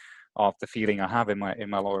because of the feeling I have in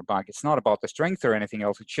my lower back. It's not about the strength or anything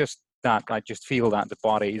else. It's just that I just feel that the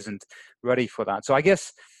body isn't ready for that. So I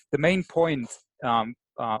guess the main point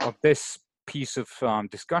of this piece of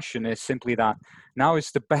discussion is simply that now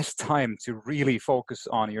is the best time to really focus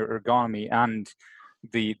on your ergonomy and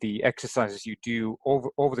the exercises you do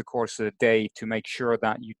over the course of the day, to make sure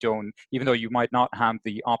that you don't, even though you might not have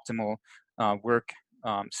the optimal work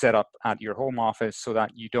set up at your home office, so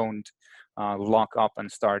that you don't lock up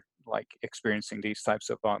and start like experiencing these types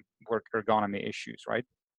of work ergonomy issues, right?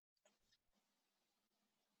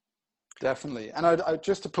 Definitely. And I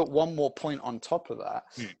just to put one more point on top of that,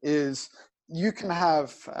 is you can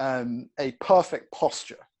have a perfect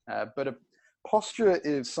posture, but a posture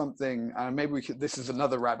is something, maybe this is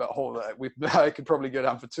another rabbit hole that I could probably go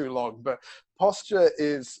down for too long, but posture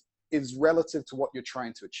is relative to what you're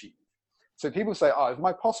trying to achieve. So people say, is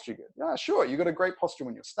my posture good? Yeah, sure. You've got a great posture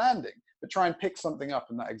when you're standing, but try and pick something up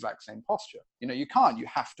in that exact same posture. You can't, you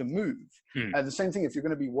have to move. The same thing, if you're going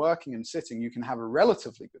to be working and sitting, you can have a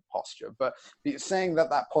relatively good posture, but saying that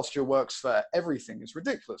posture works for everything is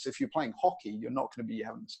ridiculous. If you're playing hockey, you're not going to be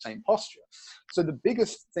having the same posture. So the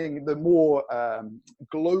biggest thing, the more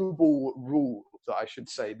global rule that I should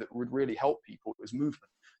say that would really help people is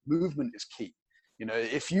movement. Movement is key.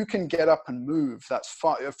 If you can get up and move, that's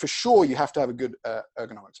fine. For sure, you have to have a good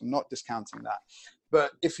ergonomics. I'm not discounting that.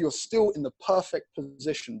 But if you're still in the perfect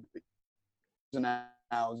position and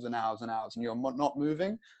hours and hours and hours, and you're not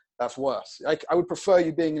moving, that's worse. I would prefer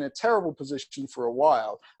you being in a terrible position for a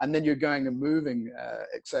while, and then you're going and moving,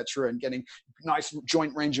 etc., and getting nice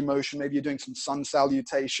joint range of motion. Maybe you're doing some sun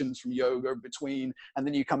salutations from yoga between, and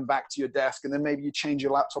then you come back to your desk, and then maybe you change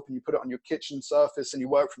your laptop and you put it on your kitchen surface and you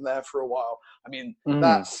work from there for a while. I mean,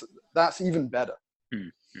 that's even better.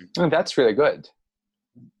 That's really good.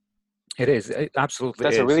 It is. It absolutely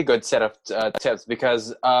That's is. a really good set of tips,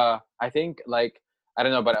 because I think, like, I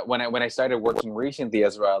don't know, but when I started working recently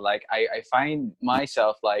as well, like I find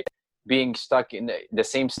myself like being stuck in the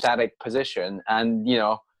same static position, and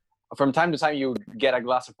from time to time you get a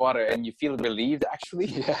glass of water and you feel relieved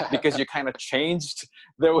actually, because you kind of changed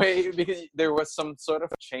the way, because there was some sort of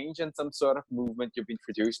change and some sort of movement you've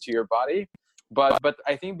introduced to your body. But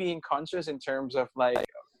I think being conscious in terms of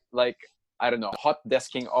like I don't know, hot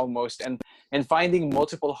desking almost, and finding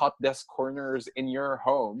multiple hot desk corners in your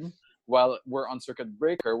home while we're on circuit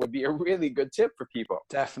breaker would be a really good tip for people.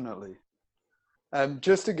 Definitely.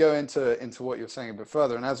 Just to go into what you're saying a bit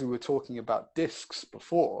further, and as we were talking about discs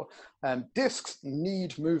before, discs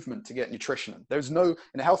need movement to get nutrition. In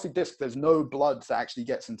a healthy disc, there's no blood that actually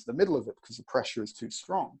gets into the middle of it because the pressure is too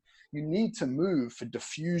strong. you need to move for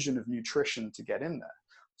diffusion of nutrition to get in there.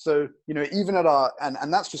 So, you know, even at our,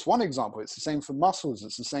 and that's just one example. It's the same for muscles.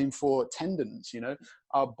 It's the same for tendons. You know,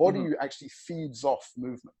 our body actually feeds off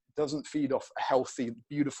movement. It doesn't feed off a healthy,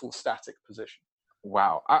 beautiful, static position.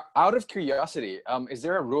 Wow. Out of curiosity, is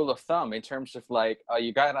there a rule of thumb in terms of like,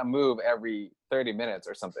 you gotta move every 30 minutes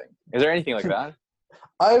or something? Is there anything like that?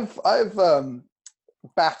 I've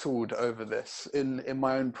battled over this in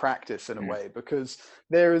my own practice in a way, because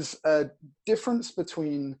there is a difference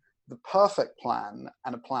between the perfect plan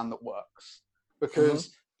and a plan that works.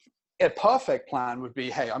 Because a perfect plan would be,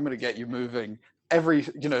 hey, I'm going to get you moving every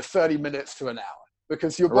 30 minutes to an hour,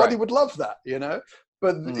 because your body would love that, you know.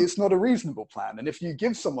 But it's not a reasonable plan. And if you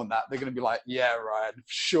give someone that, they're going to be like, yeah, Ryan,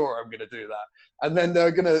 sure, I'm going to do that. And then they're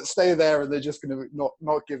going to stay there, and they're just going to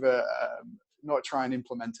not give not try and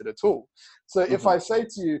implement it at all. So if I say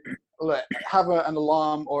to you, look, have an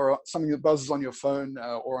alarm or something that buzzes on your phone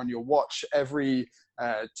or on your watch every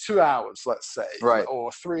 2 hours, let's say,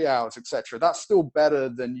 or 3 hours, etc., that's still better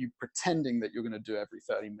than you pretending that you're going to do every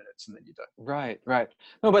 30 minutes and then you don't. Right.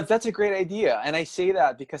 No, but that's a great idea. And I say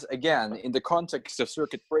that because, again, in the context of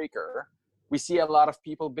Circuit Breaker, we see a lot of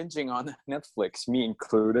people binging on Netflix, me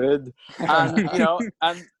included, and you know,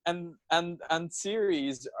 and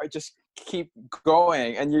series are just keep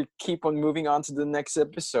going, and you keep on moving on to the next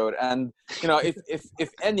episode. And you know, if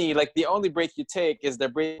any, like the only break you take is the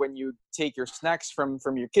break when you take your snacks from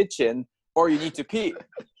your kitchen, or you need to pee.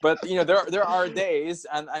 But you know, there are days,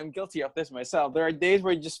 and I'm guilty of this myself. There are days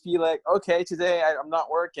where you just feel like, okay, today I'm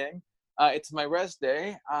not working. It's my rest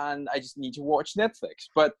day, and I just need to watch Netflix.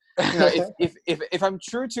 But you know, if I'm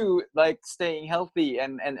true to like staying healthy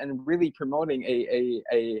and really promoting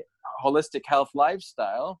a holistic health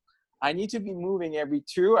lifestyle, I need to be moving every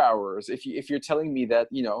 2 hours. If you're telling me that,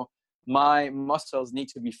 you know, my muscles need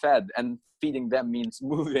to be fed, and feeding them means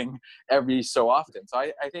moving every so often. So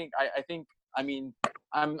I think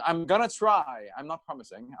I'm gonna try. I'm not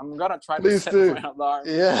promising. I'm gonna try to set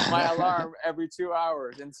my alarm every 2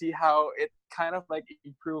 hours and see how it kind of like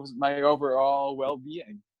improves my overall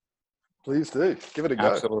well-being. Please do. Give it a go.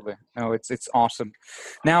 Absolutely. No, it's awesome.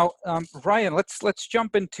 Now, Ryan, let's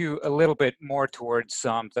jump into a little bit more towards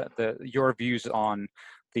your views on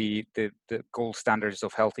the gold standards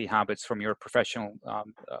of healthy habits from your professional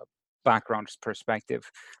background perspective.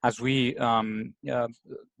 As we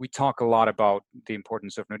talk a lot about the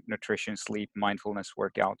importance of nutrition, sleep, mindfulness,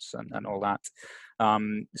 workouts, and all that.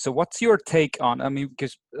 So what's your take on, I mean,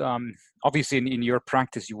 because obviously in your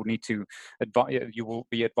practice, you will need to you will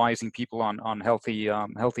be advising people on healthy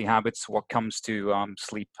habits, what comes to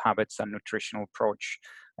sleep habits and nutritional approach,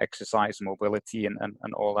 exercise, mobility,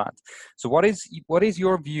 and all that. So what is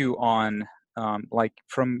your view on, like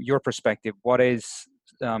from your perspective, what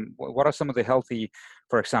are some of the healthy,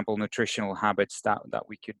 for example, nutritional habits that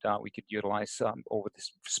we could utilize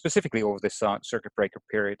specifically over this circuit breaker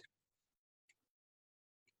period?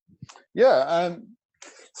 Yeah.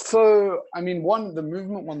 So, I mean, the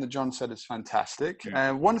movement one that John said is fantastic.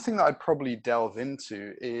 One thing that I'd probably delve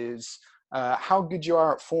into is how good you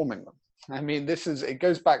are at forming them. I mean, it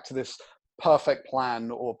goes back to this perfect plan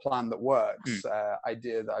or plan that works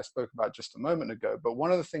idea that I spoke about just a moment ago. But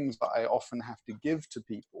one of the things that I often have to give to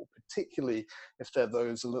people, particularly if they're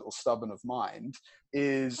those a little stubborn of mind,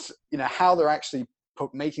 is, you know, how they're actually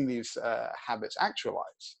making these habits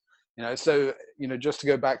actualize. You know, so, you know, just to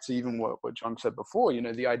go back to even what John said before, you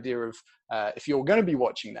know, the idea of if you're going to be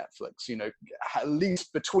watching Netflix, you know, at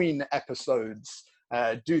least between episodes,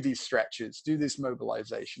 do these stretches, do this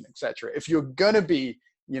mobilization, etc. If you're going to be,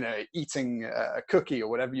 you know, eating a cookie or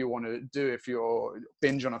whatever you want to do, if you're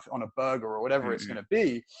binge on a burger or whatever it's going to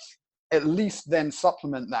be, at least then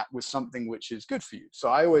supplement that with something which is good for you. So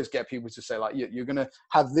I always get people to say, like, you're going to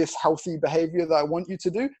have this healthy behavior that I want you to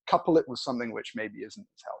do, couple it with something which maybe isn't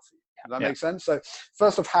as healthy. Does that make sense? So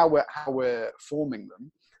first of how we're forming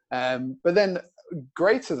them. But then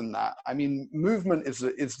greater than that, I mean, movement is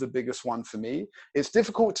the biggest one for me. It's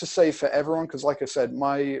difficult to say for everyone, because like I said,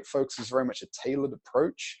 my focus is very much a tailored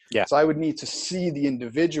approach. Yeah. So I would need to see the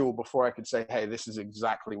individual before I could say, hey, this is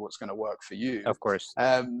exactly what's going to work for you. Of course.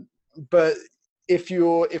 But if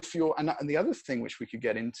you're, and the other thing which we could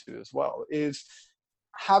get into as well is,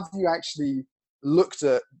 have you actually looked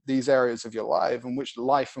at these areas of your life and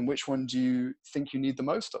which one do you think you need the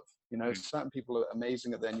most of? You know, certain people are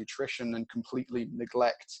amazing at their nutrition and completely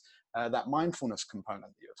neglect that mindfulness component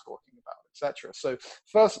that you're talking about, etc. So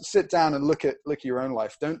first, sit down and look at your own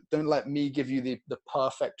life. Don't let me give you the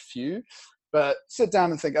perfect few, but sit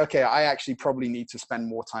down and think, okay, I actually probably need to spend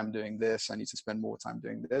more time doing this. I need to spend more time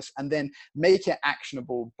doing this, and then make it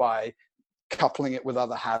actionable by coupling it with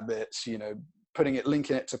other habits,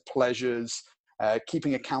 linking it to pleasures,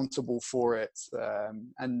 keeping accountable for it,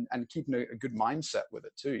 and keeping a good mindset with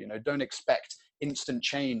it too. Don't expect instant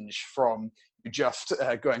change from just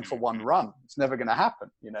going for one run. It's never going to happen.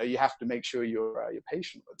 You have to make sure you're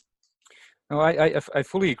patient with it. No, I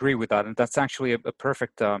fully agree with that, and that's actually a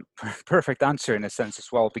perfect perfect answer in a sense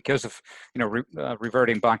as well, because of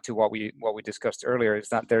reverting back to what we discussed earlier, is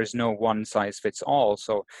that there's no one size fits all.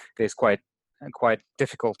 So it's quite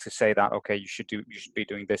difficult to say that, okay, you should be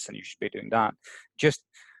doing this and you should be doing that. Just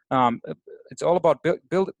it's all about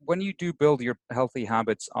build. When you do build your healthy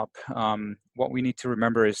habits up, what we need to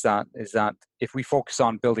remember is that if we focus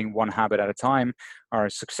on building one habit at a time, our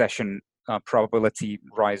succession probability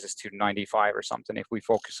rises to 95 or something. If we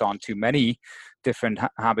focus on too many different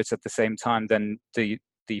habits at the same time, then the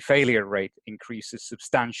failure rate increases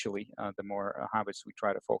substantially. The more habits we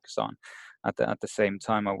try to focus on at the same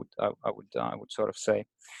time, I would sort of say.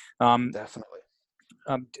 Definitely.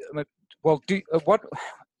 What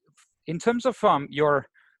in terms of your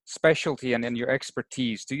specialty and your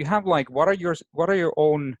expertise, do you have what are your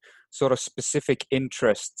own sort of specific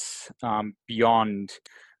interests beyond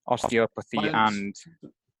osteopathy and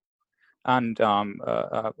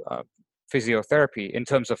physiotherapy in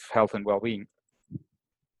terms of health and well-being?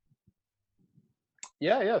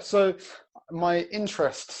 Yeah. So my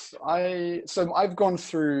interests, I've gone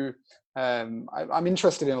through. I'm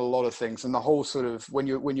interested in a lot of things, and the whole sort of when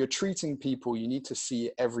you're treating people, you need to see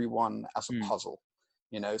everyone as a puzzle.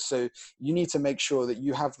 So you need to make sure that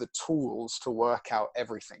you have the tools to work out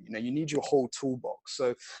everything. You need your whole toolbox.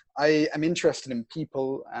 So I am interested in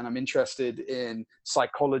people, and I'm interested in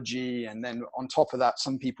psychology. And then on top of that,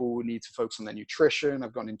 some people need to focus on their nutrition.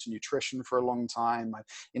 I've gone into nutrition for a long time. I'm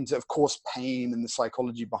into, of course, pain and the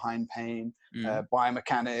psychology behind pain,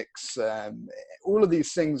 biomechanics, all of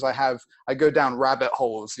these things. I go down rabbit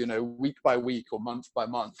holes, week by week or month by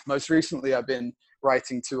month. Most recently, I've been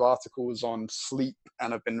writing 2 articles on sleep,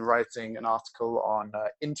 and I've been writing an article on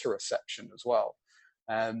interoception as well.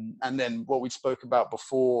 And then what we spoke about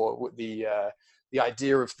before, with the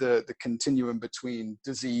idea of the continuum between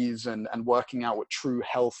disease and working out what true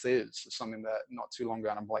health is something that not too long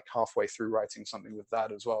ago, and I'm halfway through writing something with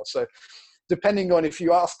that as well. So depending on if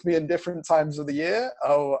you ask me in different times of the year,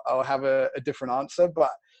 I'll have a different answer.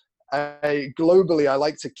 But globally, I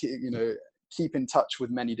like to keep in touch with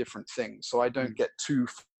many different things, so I don't get too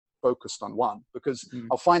focused on one, because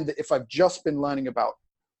I'll find that if I've just been learning about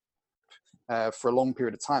for a long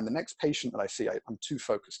period of time, the next patient that I see, I'm too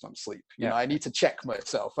focused on sleep. I need to check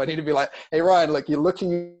myself. I need to be like, hey Ryan, you're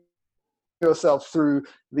looking yourself through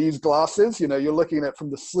these glasses, you're looking at it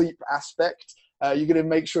from the sleep aspect. You're going to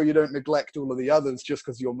make sure you don't neglect all of the others just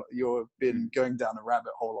because you're been going down a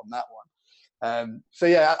rabbit hole on that one. So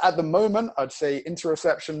yeah, at the moment, I'd say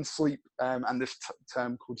interoception, sleep, and this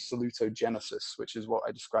term called salutogenesis, which is what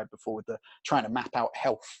I described before with the trying to map out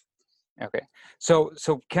health. Okay, so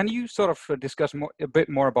can you sort of discuss a bit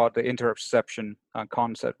more about the interoception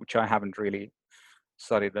concept, which I haven't really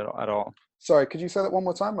studied at all? Sorry, could you say that one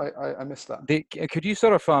more time? I missed that. Could you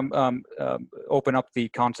sort of open up the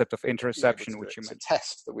concept of interoception, which you mentioned? It's a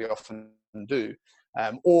test that we often do.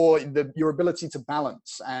 Or your ability to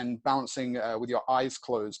balance, and balancing with your eyes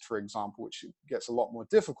closed, for example, which gets a lot more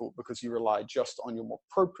difficult because you rely just on your more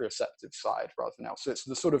proprioceptive side rather than else. So it's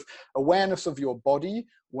the sort of awareness of your body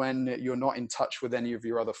when you're not in touch with any of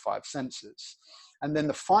your other 5 senses. And then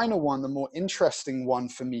the final one, the more interesting one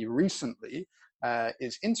for me recently,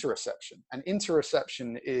 is interoception. And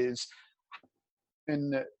interoception is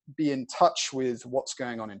be in touch with what's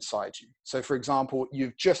going on inside you. So for example,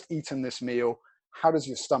 you've just eaten this meal. How does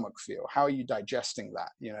your stomach feel? How are you digesting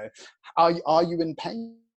that? Are you in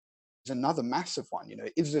pain? Is another massive one.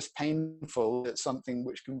 Is this painful? It's something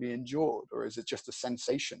which can be endured, or is it just a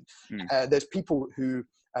sensation? There's people who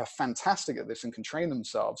are fantastic at this and can train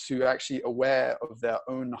themselves, who are actually aware of their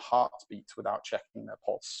own heartbeat without checking their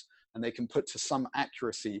pulse, and they can put to some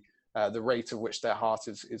accuracy the rate at which their heart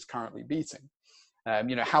is currently beating.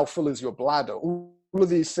 How full is your bladder? All of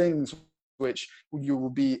these things which you will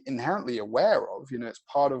be inherently aware of. It's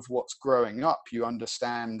part of what's growing up. You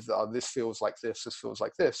understand that this feels like this feels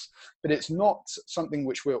like this, but it's not something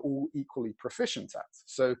which we're all equally proficient at.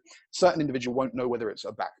 So certain individual won't know whether it's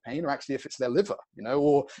a back pain, or actually if it's their liver,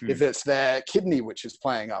 or if it's their kidney which is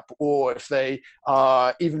playing up, or if they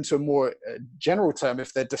are, even to a more general term,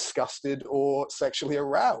 if they're disgusted or sexually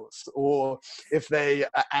aroused, or if they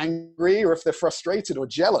are angry, or if they're frustrated or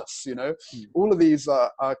jealous. All of these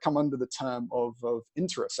come under the term of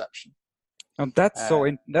interoception. That's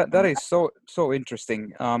that is so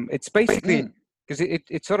interesting. It's basically because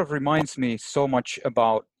it sort of reminds me so much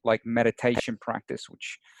about like meditation practice,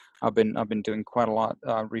 which I've been doing quite a lot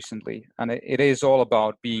recently, and it is all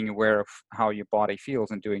about being aware of how your body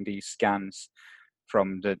feels and doing these scans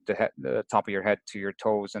from the top of your head to your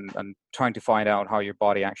toes, and trying to find out how your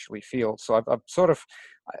body actually feels. So I've sort of,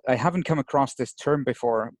 I haven't come across this term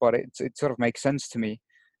before, but it sort of makes sense to me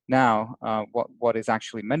now, what is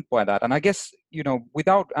actually meant by that. And I guess,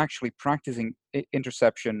 without actually practicing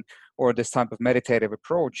interception or this type of meditative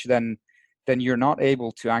approach, then you're not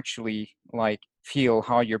able to actually like feel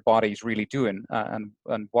how your body is really doing,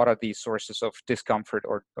 and what are these sources of discomfort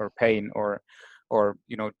or pain or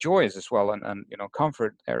joys as well, and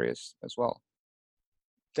comfort areas as well.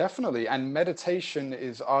 Definitely. And meditation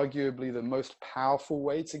is arguably the most powerful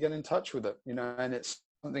way to get in touch with it, and it's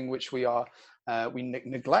something which we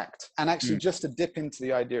neglect. And actually, just to dip into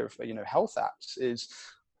the idea of, health apps, is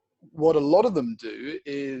what a lot of them do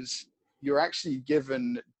is you're actually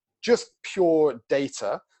given just pure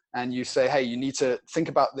data, and you say, hey, you need to think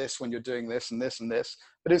about this when you're doing this and this and this,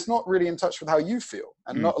 but it's not really in touch with how you feel.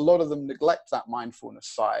 And not a lot of them neglect that mindfulness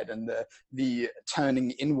side and the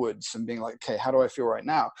turning inwards and being like, okay, how do I feel right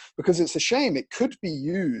now? Because it's a shame. It could be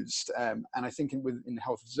used, and I think in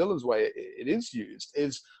Healthzilla's way, it is used,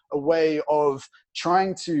 is a way of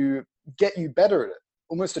trying to get you better at it.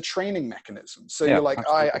 Almost a training mechanism. So you're like,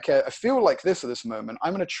 I feel like this at this moment.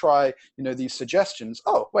 I'm going to try, these suggestions.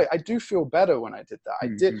 Oh, wait, I do feel better when I did that. I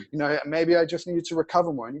did, maybe I just needed to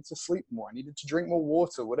recover more. I need to sleep more. I needed to drink more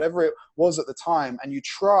water, whatever it was at the time. And you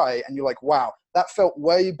try and you're like, wow, that felt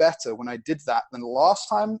way better when I did that than the last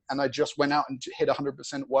time. And I just went out and hit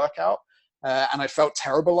 100% workout. And I felt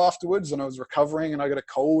terrible afterwards, and I was recovering, and I got a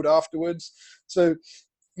cold afterwards. So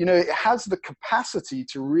it has the capacity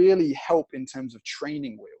to really help in terms of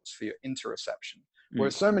training wheels for your interoception.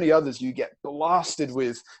 Whereas so many others, you get blasted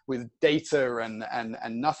with data and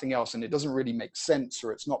nothing else, and it doesn't really make sense,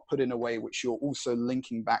 or it's not put in a way which you're also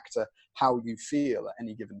linking back to how you feel at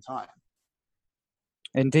any given time.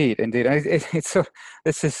 Indeed.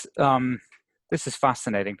 This is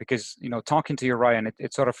fascinating, because talking to you, Ryan,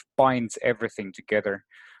 it sort of binds everything together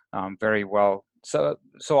very well. So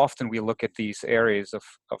often we look at these areas of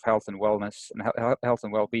health and wellness and health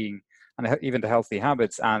and well-being, and even the healthy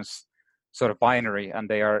habits, as sort of binary, and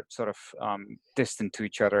they are sort of distant to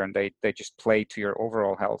each other, and they just play to your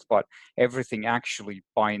overall health. But everything actually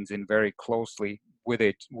binds in very closely with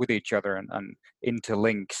each other, and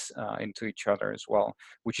interlinks into each other as well,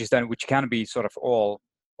 which can be sort of all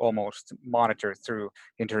almost monitored through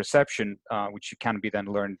interoception, which can be then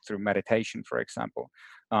learned through meditation, for example.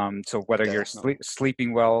 So whether you're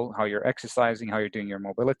sleeping well, how you're exercising, how you're doing your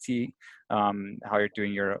mobility, how you're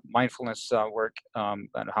doing your mindfulness work, and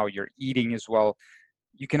how you're eating as well,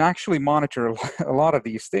 you can actually monitor a lot of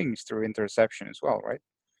these things through interoception as well, right?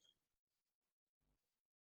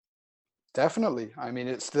 Definitely. I mean,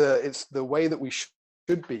 it's the way that we should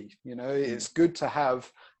be. It's good to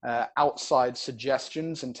have outside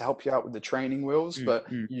suggestions and to help you out with the training wheels, but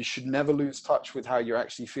you should never lose touch with how you're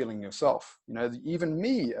actually feeling yourself. Even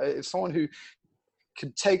me, as someone who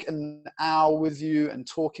could take an hour with you and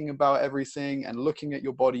talking about everything and looking at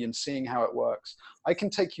your body and seeing how it works, I can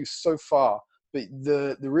take you so far. But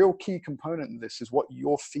the real key component of this is what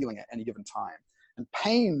you're feeling at any given time. And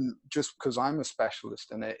pain, just because I'm a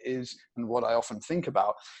specialist in it, is, and what I often think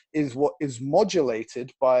about, is what is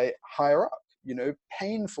modulated by higher up.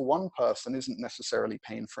 Pain for one person isn't necessarily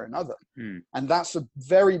pain for another. And that's a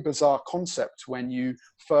very bizarre concept when you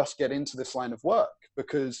first get into this line of work,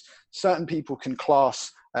 because certain people can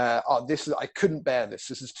class, I couldn't bear this.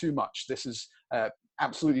 This is too much. This is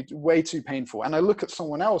absolutely way too painful. And I look at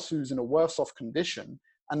someone else who's in a worse off condition,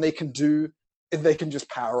 and they can just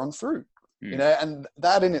power on through. And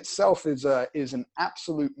that in itself is an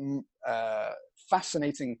absolute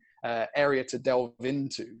fascinating area to delve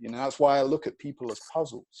into. That's why I look at people as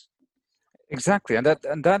puzzles. Exactly, and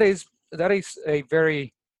that is a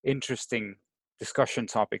very interesting discussion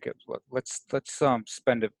topic. Let's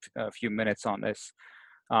spend a few minutes on this.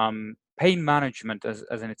 Pain management as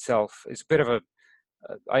in itself is a bit of a.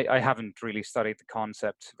 I haven't really studied the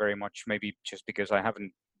concept very much. Maybe just because I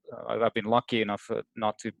haven't. I've been lucky enough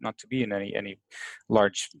not to be in any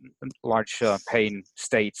large pain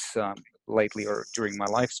states lately or during my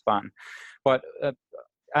lifespan, but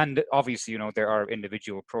and obviously there are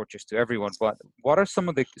individual approaches to everyone. But what are some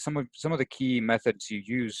of the key methods you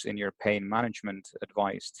use in your pain management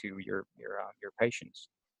advice to your patients?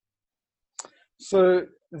 So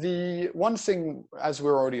the one thing, as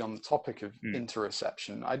we're already on the topic of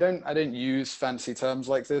interoception, I don't use fancy terms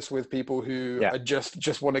like this with people who are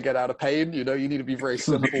just want to get out of pain. You know, you need to be very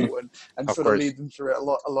simple and sort of lead them through it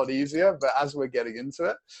a lot easier. But as we're getting into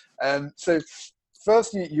it, so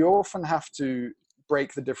first you often have to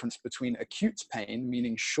break the difference between acute pain,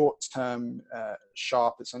 meaning short-term,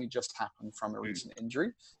 sharp, it's only just happened from a recent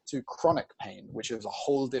injury, to chronic pain, which is a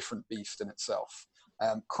whole different beast in itself.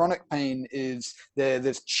 Chronic pain is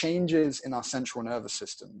there's changes in our central nervous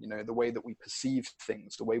system, you know, the way that we perceive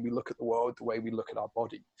things, the way we look at the world, the way we look at our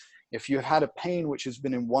body. If you've had a pain which has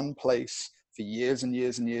been in one place for years and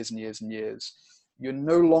years and years and years and years, you're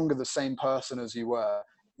no longer the same person as you were,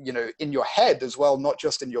 you know, in your head as well, not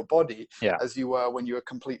just in your body, as you were when you were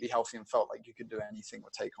completely healthy and felt like you could do anything or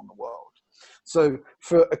take on the world. So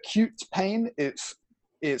for acute pain, it's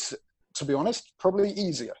to be honest, probably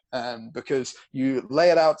easier, because you lay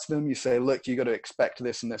it out to them. You say, look, you got to expect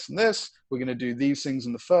this and this and this. We're going to do these things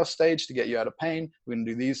in the first stage to get you out of pain. We're going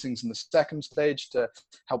to do these things in the second stage to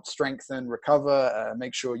help strengthen, recover,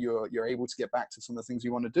 make sure you're able to get back to some of the things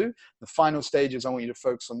you want to do. The final stage is I want you to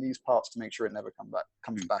focus on these parts to make sure it never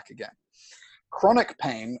comes back again. Chronic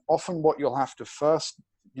pain, often what you'll have to first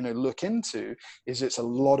look into is it's a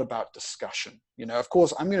lot about discussion. You know, of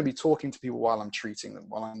course, I'm going to be talking to people while I'm treating them,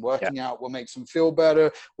 while I'm working out what makes them feel better,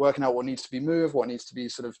 working out what needs to be moved, what needs to be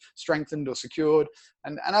sort of strengthened or secured.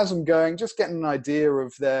 And as I'm going, just getting an idea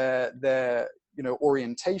of their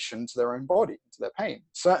orientation to their own body, to their pain.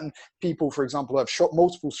 Certain people, for example, have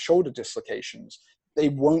multiple shoulder dislocations. They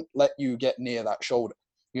won't let you get near that shoulder.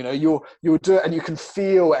 You know, you'll do it and you can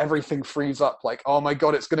feel everything freeze up, like, oh my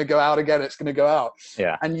God, it's going to go out again. It's going to go out.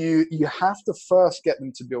 Yeah. And you have to first get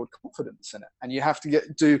them to build confidence in it. And you have to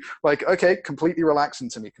do like, okay, completely relax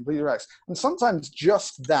into me, completely relax. And sometimes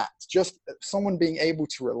just someone being able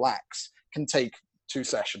to relax can take 2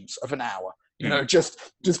 sessions of an hour, you know, just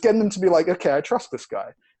getting them to be like, okay, I trust this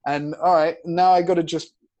guy. And all right, now I got to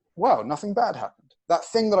wow, nothing bad happened. That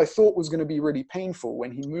thing that I thought was going to be really painful,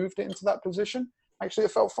 when he moved it into that position, actually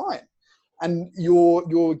it felt fine. And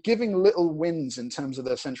you're giving little wins in terms of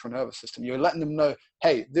their central nervous system. You're letting them know,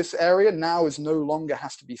 hey, this area now no longer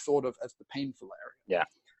has to be thought of as the painful area. Yeah.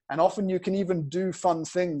 And often you can even do fun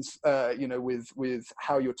things, with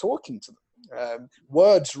how you're talking to them.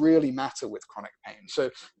 Words really matter with chronic pain.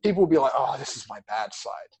 So people will be like, oh, this is my bad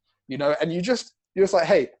side, you know, and you're just like,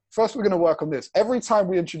 hey, first we're going to work on this. Every time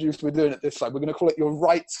we're doing it this side. We're going to call it your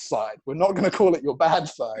right side. We're not going to call it your bad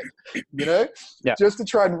side, you know, just to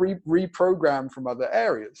try and reprogram from other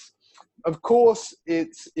areas. Of course, it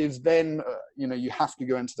is then, you have to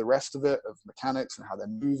go into the rest of it, of mechanics and how they're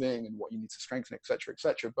moving and what you need to strengthen, et cetera, et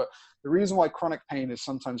cetera. But the reason why chronic pain is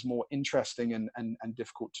sometimes more interesting and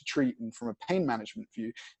difficult to treat, and from a pain management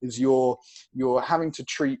view, is you're having to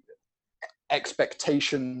treat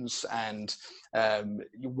expectations and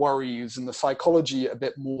worries and the psychology a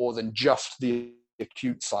bit more than just the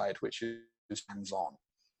acute side, which is hands-on.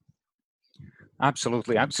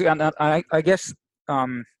 Absolutely. And I guess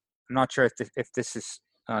I'm not sure if this is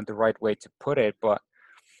the right way to put it, but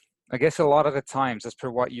I guess a lot of the times, as per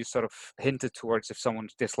what you sort of hinted towards, if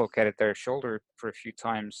someone's dislocated their shoulder for a few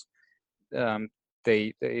times,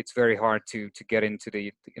 it's very hard to get into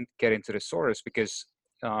the source, because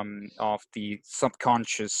of the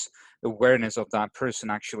subconscious awareness of that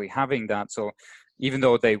person actually having that. So even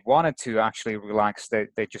though they wanted to actually relax,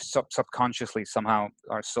 they just subconsciously somehow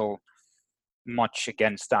are so much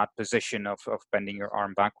against that position of bending your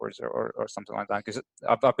arm backwards or something like that. Because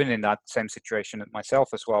I've been in that same situation myself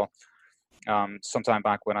as well. Sometime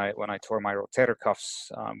back when I tore my rotator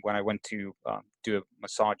cuffs, when I went to do a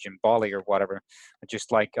massage in Bali or whatever, I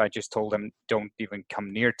just told them, don't even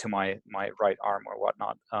come near to my right arm or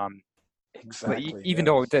whatnot. Exactly. Even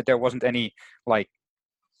though there wasn't any like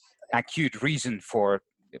acute reason for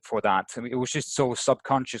that. I mean, it was just so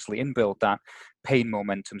subconsciously inbuilt, that pain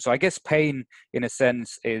momentum. So I guess pain, in a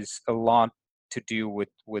sense, is a lot to do with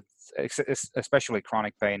especially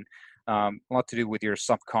chronic pain. A lot to do with your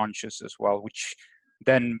subconscious as well, which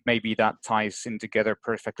then maybe that ties in together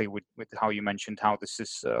perfectly with how you mentioned how this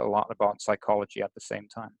is a lot about psychology at the same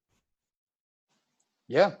time.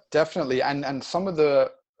 Yeah, definitely. And some of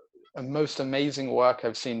the most amazing work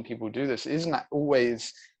I've seen people do this isn't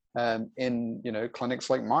always in clinics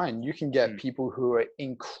like mine. You can get people who are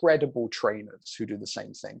incredible trainers who do the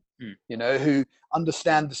same thing, who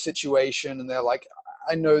understand the situation, and they're like,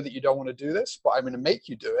 I know that you don't want to do this, but I'm going to make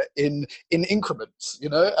you do it in increments,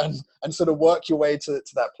 and sort of work your way to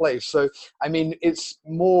that place. So, I mean,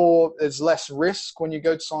 there's less risk when you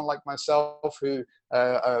go to someone like myself who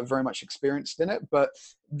are very much experienced in it. But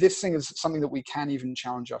this thing is something that we can even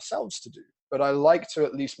challenge ourselves to do. But I like to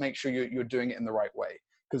at least make sure you're doing it in the right way,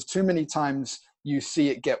 because too many times you see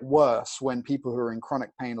it get worse when people who are in chronic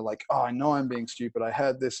pain are like, oh, I know I'm being stupid. I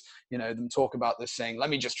heard this, them talk about this saying, let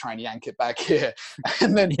me just try and yank it back here.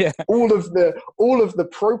 And then all of the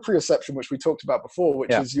proprioception, which we talked about before,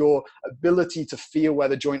 which is your ability to feel where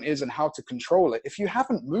the joint is and how to control it. If you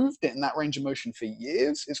haven't moved it in that range of motion for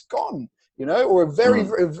years, it's gone. Or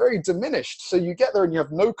very diminished. So you get there and you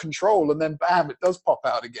have no control, and then bam, it does pop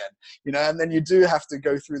out again, and then you do have to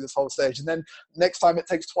go through this whole stage. And then next time it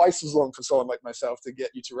takes twice as long for someone like myself to get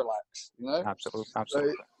you to relax, Absolutely.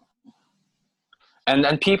 So,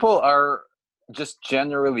 and people are just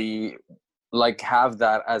generally like have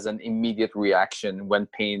that as an immediate reaction when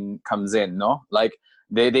pain comes in, no? Like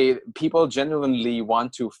people genuinely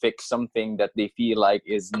want to fix something that they feel like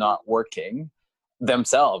is not working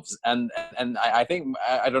themselves, and I think,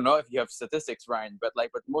 I don't know if you have statistics, Ryan, but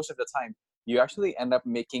most of the time you actually end up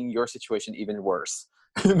making your situation even worse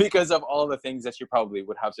because of all the things that you probably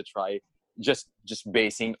would have to try, just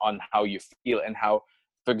basing on how you feel and how,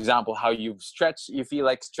 for example, how you feel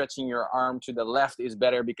like stretching your arm to the left is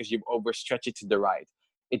better because you've overstretched it to the right.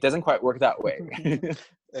 It doesn't quite work that way.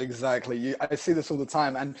 Exactly. I see this all the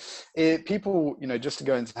time. And people, just to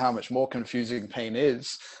go into how much more confusing pain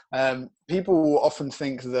is, people often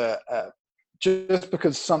think that just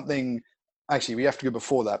because something, actually, we have to go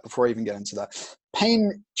before that, before I even get into that.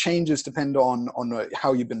 Pain changes depend on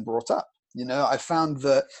how you've been brought up. I found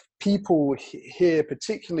that people here,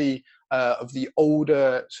 particularly of the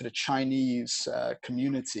older sort of Chinese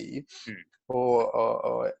community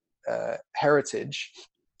or heritage,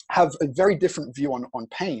 have a very different view on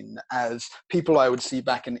pain as people I would see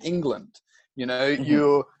back in England.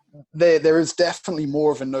 There is definitely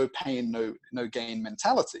more of a no pain, no gain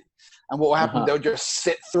mentality. And what will happen, they'll just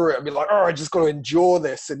sit through it and be like, oh, I just got to endure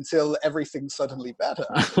this until everything's suddenly better.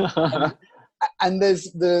 And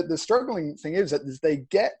there's the struggling thing is that they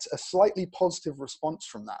get a slightly positive response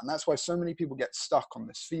from that. And that's why so many people get stuck on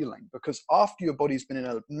this feeling, because after your body's been in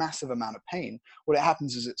a massive amount of pain, what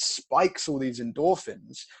happens is it spikes all these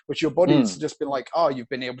endorphins, which your body's just been like, oh, you've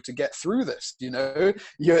been able to get through this, then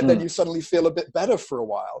you suddenly feel a bit better for a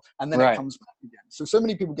while, and then it comes back again. So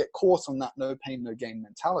many people get caught on that no pain, no gain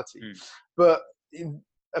mentality. But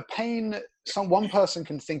a pain, one person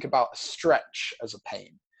can think about a stretch as a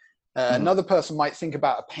pain. Another person might think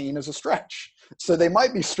about a pain as a stretch. So they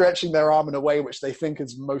might be stretching their arm in a way which they think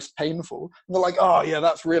is most painful. And they're like, oh yeah,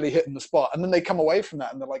 that's really hitting the spot. And then they come away from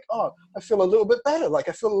that and they're like, oh, I feel a little bit better. Like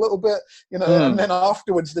I feel a little bit, and then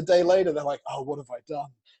afterwards, the day later, they're like, oh, what have I done?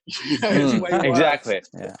 Exactly.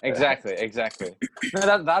 Yeah. Exactly.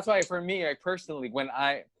 No, that's why for me, personally, when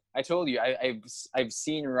I told you, I've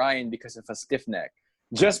seen Ryan because of a stiff neck.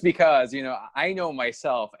 Just because, I know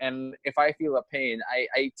myself, and if I feel a pain,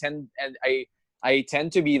 I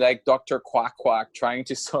tend to be like Dr. Quack Quack, trying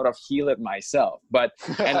to sort of heal it myself. But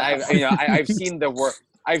I've seen the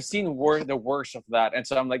worst of that, and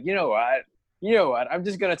so I'm like, you know what? I'm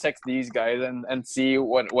just gonna text these guys and see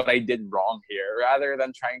what I did wrong here, rather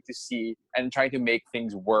than trying to make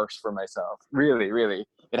things worse for myself. Really, really,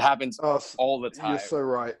 it happens all the time. You're so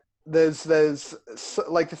right. There's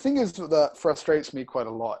like, the thing is that frustrates me quite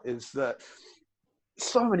a lot is that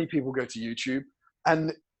so many people go to YouTube,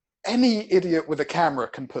 and any idiot with a camera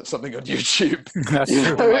can put something on YouTube.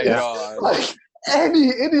 Oh my God. Like any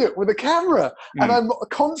idiot with a camera. And I'm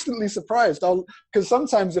constantly surprised. Because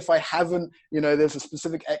sometimes if I haven't, there's a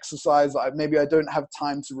specific exercise that maybe I don't have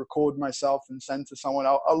time to record myself and send to someone,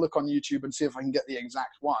 I'll look on YouTube and see if I can get the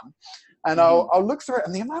exact one. And I'll look through it,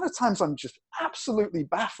 and the amount of times I'm just absolutely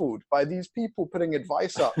baffled by these people putting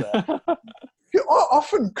advice out there,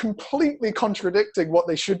 often completely contradicting what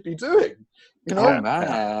they should be doing.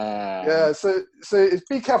 Yeah. So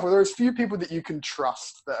be careful. There's few people that you can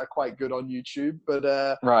trust that are quite good on YouTube, but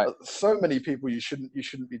so many people you shouldn't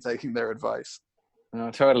be taking their advice.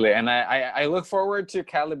 No, totally. And I look forward to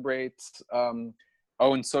Calibrate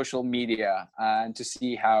own social media and to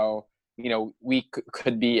see how we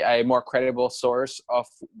could be a more credible source of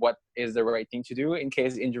what is the right thing to do in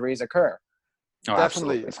case injuries occur. Oh,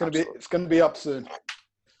 definitely. It's going to be up soon.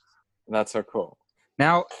 That's so cool.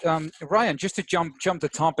 Now, Ryan, just to jump the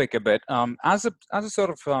topic a bit, as a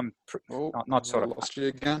sort of not sort of lost you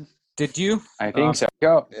again. Did you? I think so.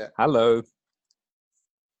 Go. Yeah. Hello.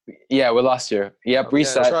 Yeah, we lost you. Yep,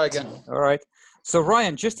 reset. Try again. All right. So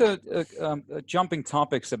Ryan, just jumping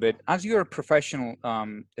topics a bit, as you're a professional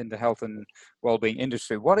in the health and well-being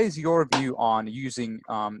industry, what is your view on using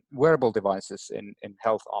wearable devices in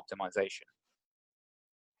health optimization?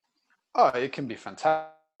 Oh, it can be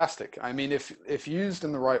fantastic. I mean, if used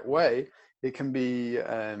in the right way, it can be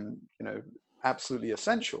absolutely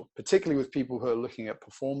essential, particularly with people who are looking at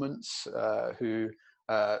performance, who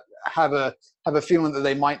have a feeling that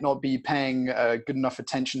they might not be paying good enough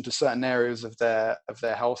attention to certain areas of their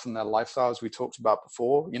health and their lifestyle, as we talked about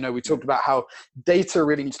before. We talked about how data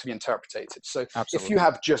really needs to be interpreted. So Absolutely. if you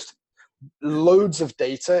have just loads of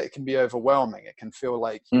data, it can be overwhelming. It can feel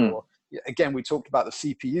like again, we talked about the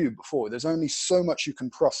CPU before. There's only so much you can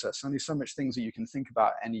process, only so much things that you can think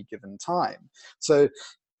about at any given time. So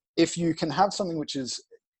if you can have something which is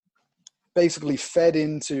basically fed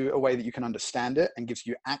into a way that you can understand it and gives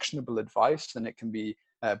you actionable advice, then it can be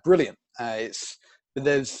brilliant.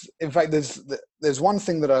 There's one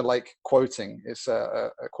thing that I like quoting. It's a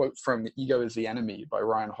quote from Ego is the Enemy by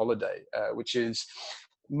Ryan Holiday, which is,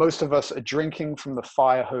 most of us are drinking from the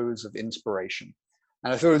fire hose of inspiration.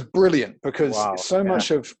 And I thought it was brilliant because much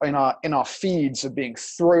of in our feeds are being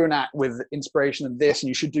thrown at with inspiration and this, and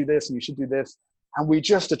you should do this, and you should do this. And we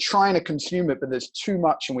just are trying to consume it, but there's too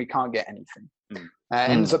much and we can't get anything. It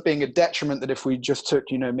ends up being a detriment that if we just took,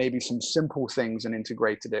 maybe some simple things and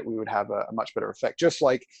integrated it, we would have a much better effect. Just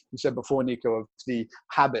like you said before, Nico, of the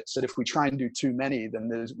habits, that if we try and do too many, then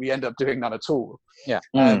we end up doing none at all. Yeah.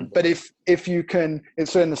 But if you can,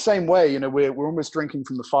 so in the same way, we're almost drinking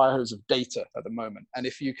from the fire hose of data at the moment. And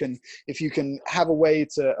if you can have a way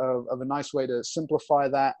of a nice way to simplify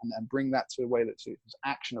that and bring that to a way that's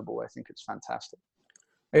actionable, I think it's fantastic.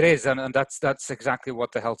 It is, and that's exactly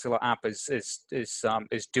what the Healthzilla app is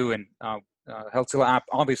doing. Healthzilla app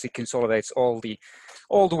obviously consolidates all the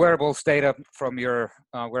wearables data from your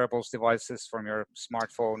wearables devices, from your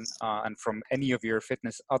smartphone, and from any of your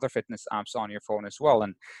other fitness apps on your phone as well,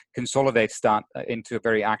 and consolidates that into a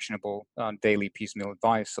very actionable daily piecemeal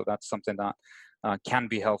advice. So that's something that can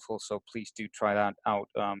be helpful. So please do try that out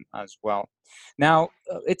as well. Now,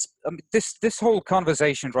 it's this whole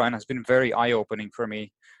conversation, Ryan, has been very eye-opening for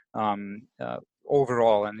me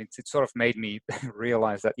overall, and it sort of made me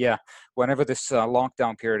realize that whenever this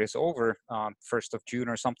lockdown period is over, 1st of June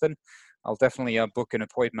or something, I'll definitely book an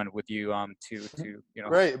appointment with you to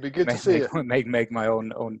Great, it'd be good to see you. Make my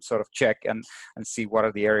own sort of check and see what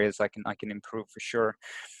are the areas I can improve for sure.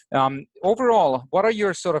 Overall, what are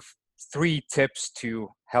your sort of 3 tips to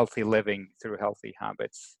healthy living through healthy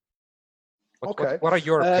habits? What are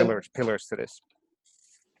your pillars to this?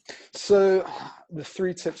 So the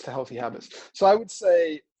 3 tips to healthy habits. So I would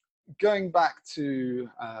say, going back to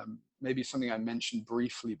maybe something I mentioned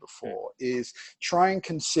briefly before, is try and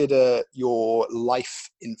consider your life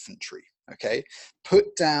inventory. Okay,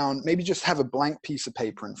 put down, maybe just have a blank piece of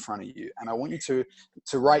paper in front of you, and I want you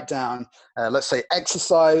to write down, let's say,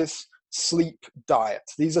 exercise, sleep, diet.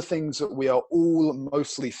 These are things that we are all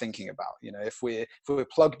mostly thinking about. If we're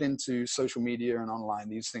plugged into social media and online,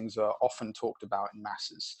 these things are often talked about in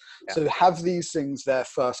masses. So have these things there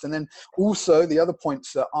first. And then also the other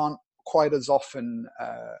points that aren't quite as often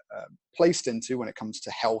placed into when it comes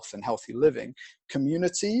to health and healthy living: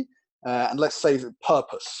 community, and let's say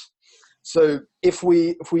purpose. So if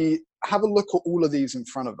we have a look at all of these in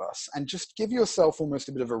front of us and just give yourself almost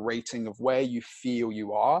a bit of a rating of where you feel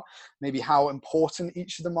you are, maybe how important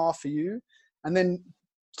each of them are for you, and then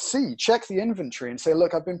check the inventory and say,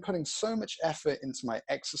 look, I've been putting so much effort into my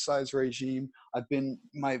exercise regime.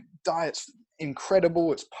 My diet's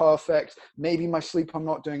incredible. It's perfect. Maybe my sleep, I'm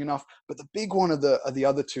not doing enough. But the big one are the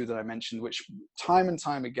other 2 that I mentioned, which time and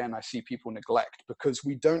time again, I see people neglect because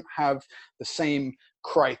we don't have the same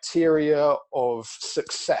criteria of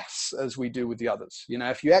success as we do with the others.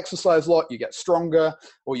 If you exercise a lot, you get stronger,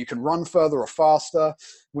 or you can run further or faster.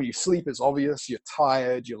 When you sleep, it's obvious. You're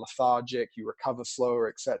tired, you're lethargic, you recover slower,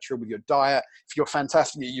 etc. With your diet, if you're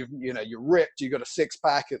fantastic, you're ripped, you got a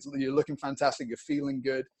 6-pack, you're looking fantastic, you're feeling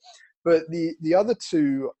good. But the other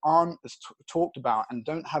 2 aren't as talked about and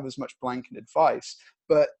don't have as much blanket advice,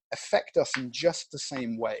 but affect us in just the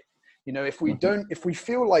same way. If we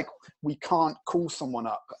feel like we can't call someone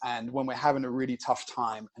up and when we're having a really tough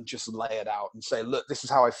time and just lay it out and say, look, this is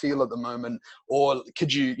how I feel at the moment, or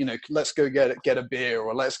could you, let's go get a beer,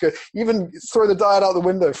 or let's go even throw the diet out the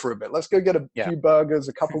window for a bit. Let's go get a few burgers,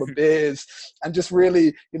 a couple of beers, and just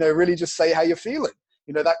really just say how you're feeling.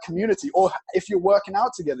 That community. Or if you're working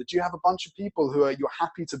out together, do you have a bunch of people who you're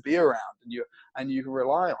happy to be around and you can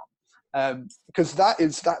rely on? because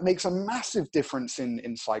that makes a massive difference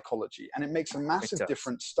in psychology, and it makes a massive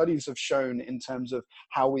difference. Studies have shown in terms of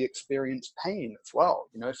how we experience pain as well.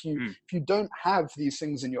 You know, if you don't have these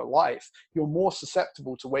things in your life, you're more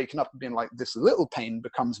susceptible to waking up and being like, this little pain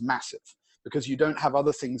becomes massive because you don't have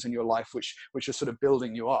other things in your life which are sort of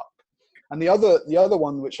building you up. And the other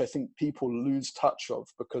one, which I think people lose touch of,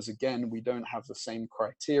 because again, we don't have the same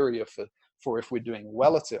criteria for if we're doing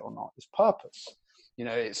well at it or not, is purpose. You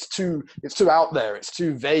know, it's too out there, it's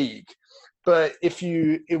too vague. But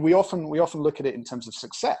we often look at it in terms of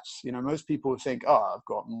success. You know, most people think, oh, I've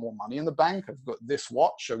got more money in the bank, I've got this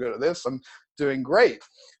watch, I've got this, I'm doing great.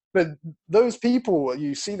 But those people,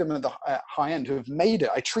 you see them at the high end who have made it.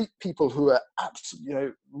 I treat people who are absolutely, you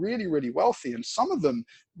know, really, really wealthy, and some of them,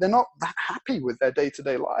 they're not that happy with their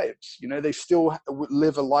day-to-day lives. You know, they still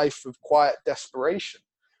live a life of quiet desperation.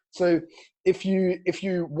 So if you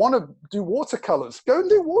want to do watercolors, go and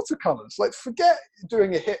do watercolors. Like, forget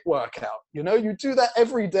doing a HIIT workout. You know, you do that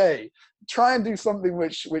every day. Try and do something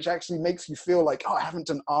which actually makes you feel like, oh, I haven't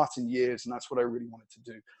done art in years, and that's what I really wanted to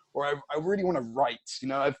do. Or I really want to write. You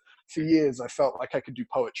know, for years I felt like I could do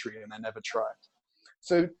poetry and I never tried.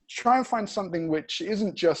 So try and find something which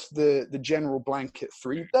isn't just the general blanket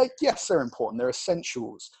three. Yes, they're important. They're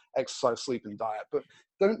essentials: exercise, sleep, and diet. But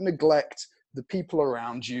don't neglect the people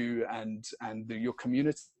around you and your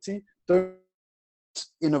community. Don't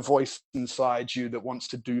inner voice inside you that wants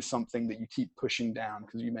to do something that you keep pushing down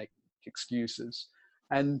because you make excuses.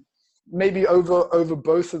 And maybe over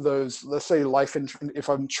both of those, let's say if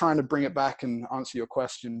I'm trying to bring it back and answer your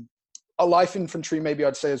question, a life infantry, maybe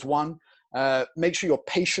I'd say is one. Make sure you're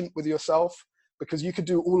patient with yourself, because you could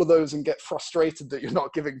do all of those and get frustrated that you're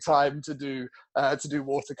not giving time to do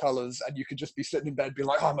watercolors, and you could just be sitting in bed and be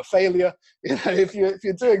like, oh, I'm a failure. You know, if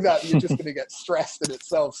you're doing that, you're just going to get stressed in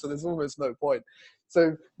itself. So there's almost no point.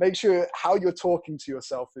 So make sure how you're talking to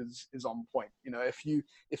yourself is on point. You know, if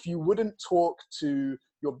you wouldn't talk to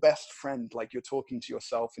your best friend like you're talking to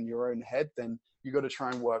yourself in your own head, then you got to try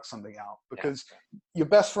and work something out, because your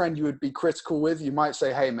best friend you would be critical with, you might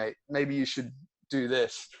say, hey mate, maybe you should do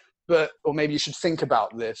this, or maybe you should think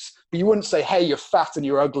about this, but you wouldn't say, hey, you're fat and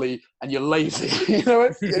you're ugly and you're lazy. You know,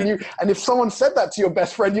 and if someone said that to your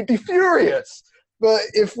best friend, you'd be furious. But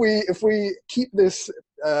if we keep this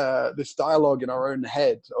dialogue in our own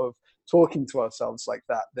head of talking to ourselves like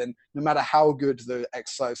that, then no matter how good the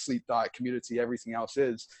exercise, sleep, diet, community, everything else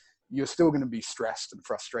is, you're still going to be stressed and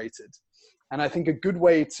frustrated. And I think a good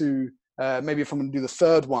way to, maybe if I'm going to do the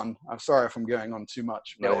third one, I'm sorry if I'm going on too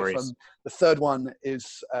much. No worries. The third one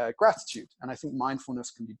is gratitude. And I think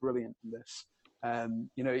mindfulness can be brilliant in this.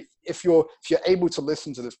 You know, if you're able to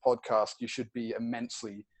listen to this podcast, you should be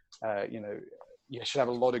immensely, you should have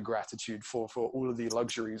a lot of gratitude for all of the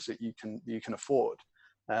luxuries that you can afford.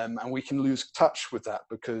 And we can lose touch with that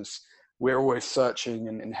because we're always searching,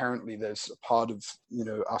 and inherently there's a part of, you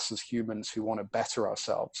know, us as humans who want to better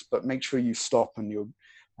ourselves. But make sure you stop and you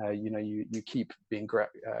keep being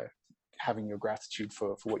having your gratitude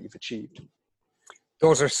for what you've achieved.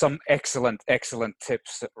 Those are some excellent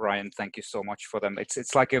tips, Ryan. Thank you so much for them.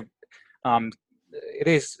 It's like it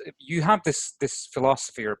is, you have this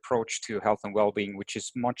philosophy or approach to health and well-being, which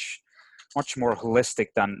is much more holistic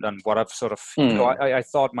than what I've sort of, you know, I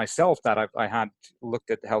thought myself that I had looked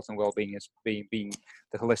at health and well-being as being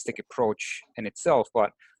the holistic approach in itself,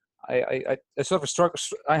 but I sort of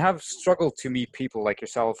I have struggled to meet people like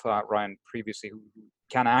yourself, Ryan, previously, who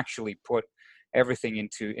can actually put everything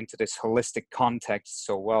into this holistic context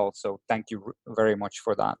so well. So thank you very much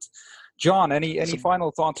for that. John, any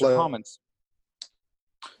final thoughts or comments?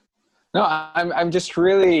 No, I'm just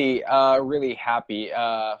really happy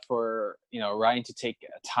for, you know, Ryan to take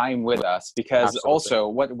time with us, because Absolutely. Also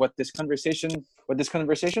what this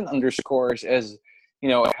conversation underscores is, you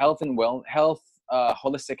know,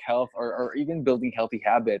 holistic health, or even building healthy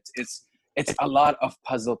habits. It's a lot of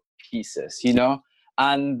puzzle pieces, you know,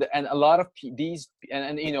 and a lot of these,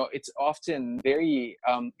 and you know, it's often very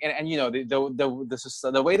and you know,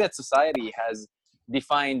 the way that society has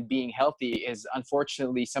defined being healthy is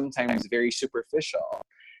unfortunately sometimes very superficial.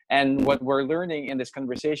 And what we're learning in this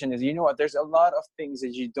conversation is, you know what, there's a lot of things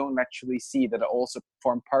that you don't actually see that also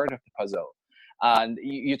form part of the puzzle. And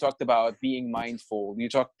you talked about being mindful, you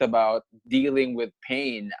talked about dealing with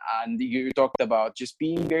pain, and you talked about just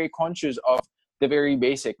being very conscious of the very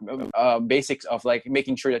basics of like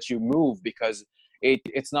making sure that you move, because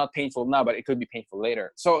it's not painful now, but it could be painful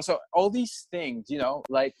later. So all these things, you know,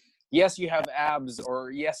 like, yes, you have abs,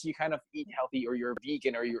 or yes, you kind of eat healthy, or you're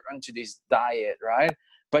vegan, or you're onto this diet, right?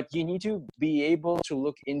 But you need to be able to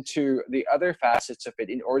look into the other facets of it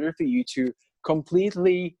in order for you to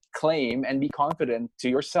completely claim and be confident to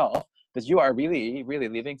yourself that you are really, really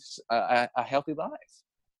living a healthy life.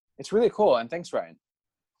 It's really cool. And thanks, Ryan.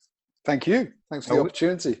 Thank you. Thanks for the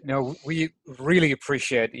opportunity. No, we really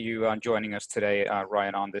appreciate you joining us today,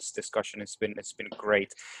 Ryan, on this discussion. It's been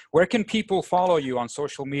great. Where can people follow you on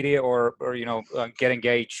social media, or get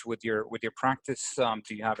engaged with your practice?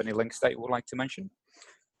 Do you have any links that you would like to mention?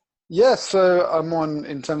 Yes, so I'm on,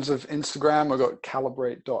 in terms of Instagram, I've got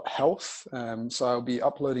calibrate.health. So I'll be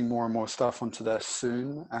uploading more and more stuff onto there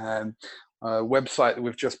soon. Website that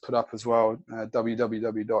we've just put up as well,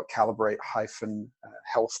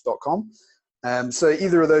 www.calibrate-health.com. So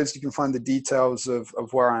either of those, you can find the details of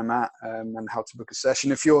where I'm at and how to book a session.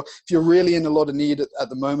 If you're really in a lot of need at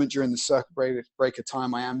the moment during the circuit breaker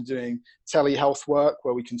time, I am doing telehealth work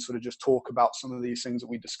where we can sort of just talk about some of these things that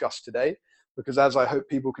we discussed today. Because as I hope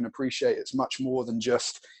people can appreciate, it's much more than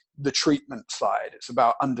just the treatment side. It's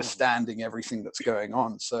about understanding everything that's going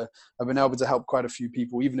on. So I've been able to help quite a few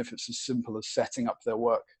people, even if it's as simple as setting up their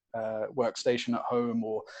workstation at home,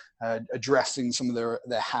 or addressing some of their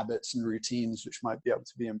habits and routines, which might be able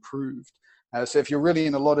to be improved. So if you're really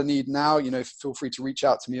in a lot of need now, feel free to reach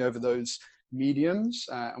out to me over those mediums,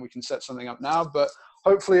 and we can set something up now. But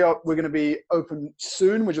hopefully we're going to be open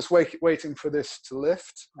soon. We're just waiting for this to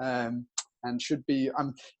lift. And should be,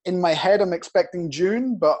 in my head, I'm expecting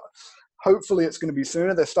June, but hopefully it's going to be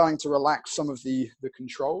sooner. They're starting to relax some of the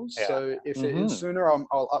controls. Yeah. So if it is sooner,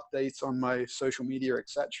 I'll update on my social media,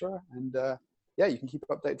 etc. And you can keep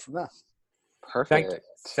updated from there. Perfect.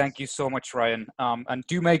 Thank you so much, Ryan. And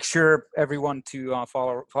do make sure everyone to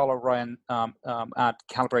follow Ryan at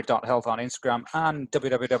calibrate.health on Instagram, and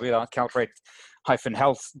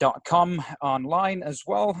www.calibrate-health.com online as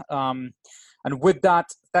well. And with that,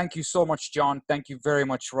 thank you so much, John. Thank you very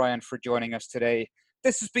much, Ryan, for joining us today.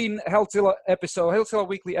 This has been Healthzilla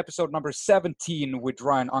Weekly episode number 17 with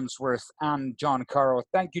Ryan Unsworth and John Caro.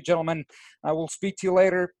 Thank you, gentlemen. I will speak to you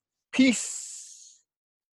later. Peace.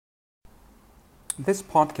 This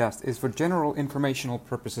podcast is for general informational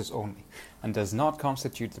purposes only and does not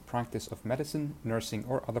constitute the practice of medicine, nursing,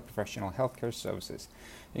 or other professional healthcare services,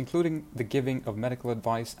 including the giving of medical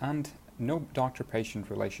advice, and no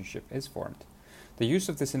doctor-patient relationship is formed. The use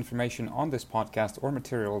of this information on this podcast or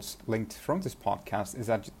materials linked from this podcast is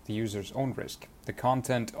at the user's own risk. The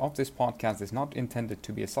content of this podcast is not intended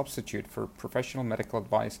to be a substitute for professional medical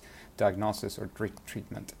advice, diagnosis, or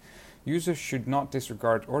treatment. Users should not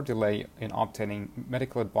disregard or delay in obtaining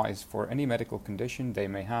medical advice for any medical condition they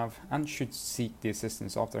may have, and should seek the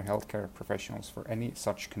assistance of their healthcare professionals for any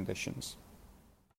such conditions.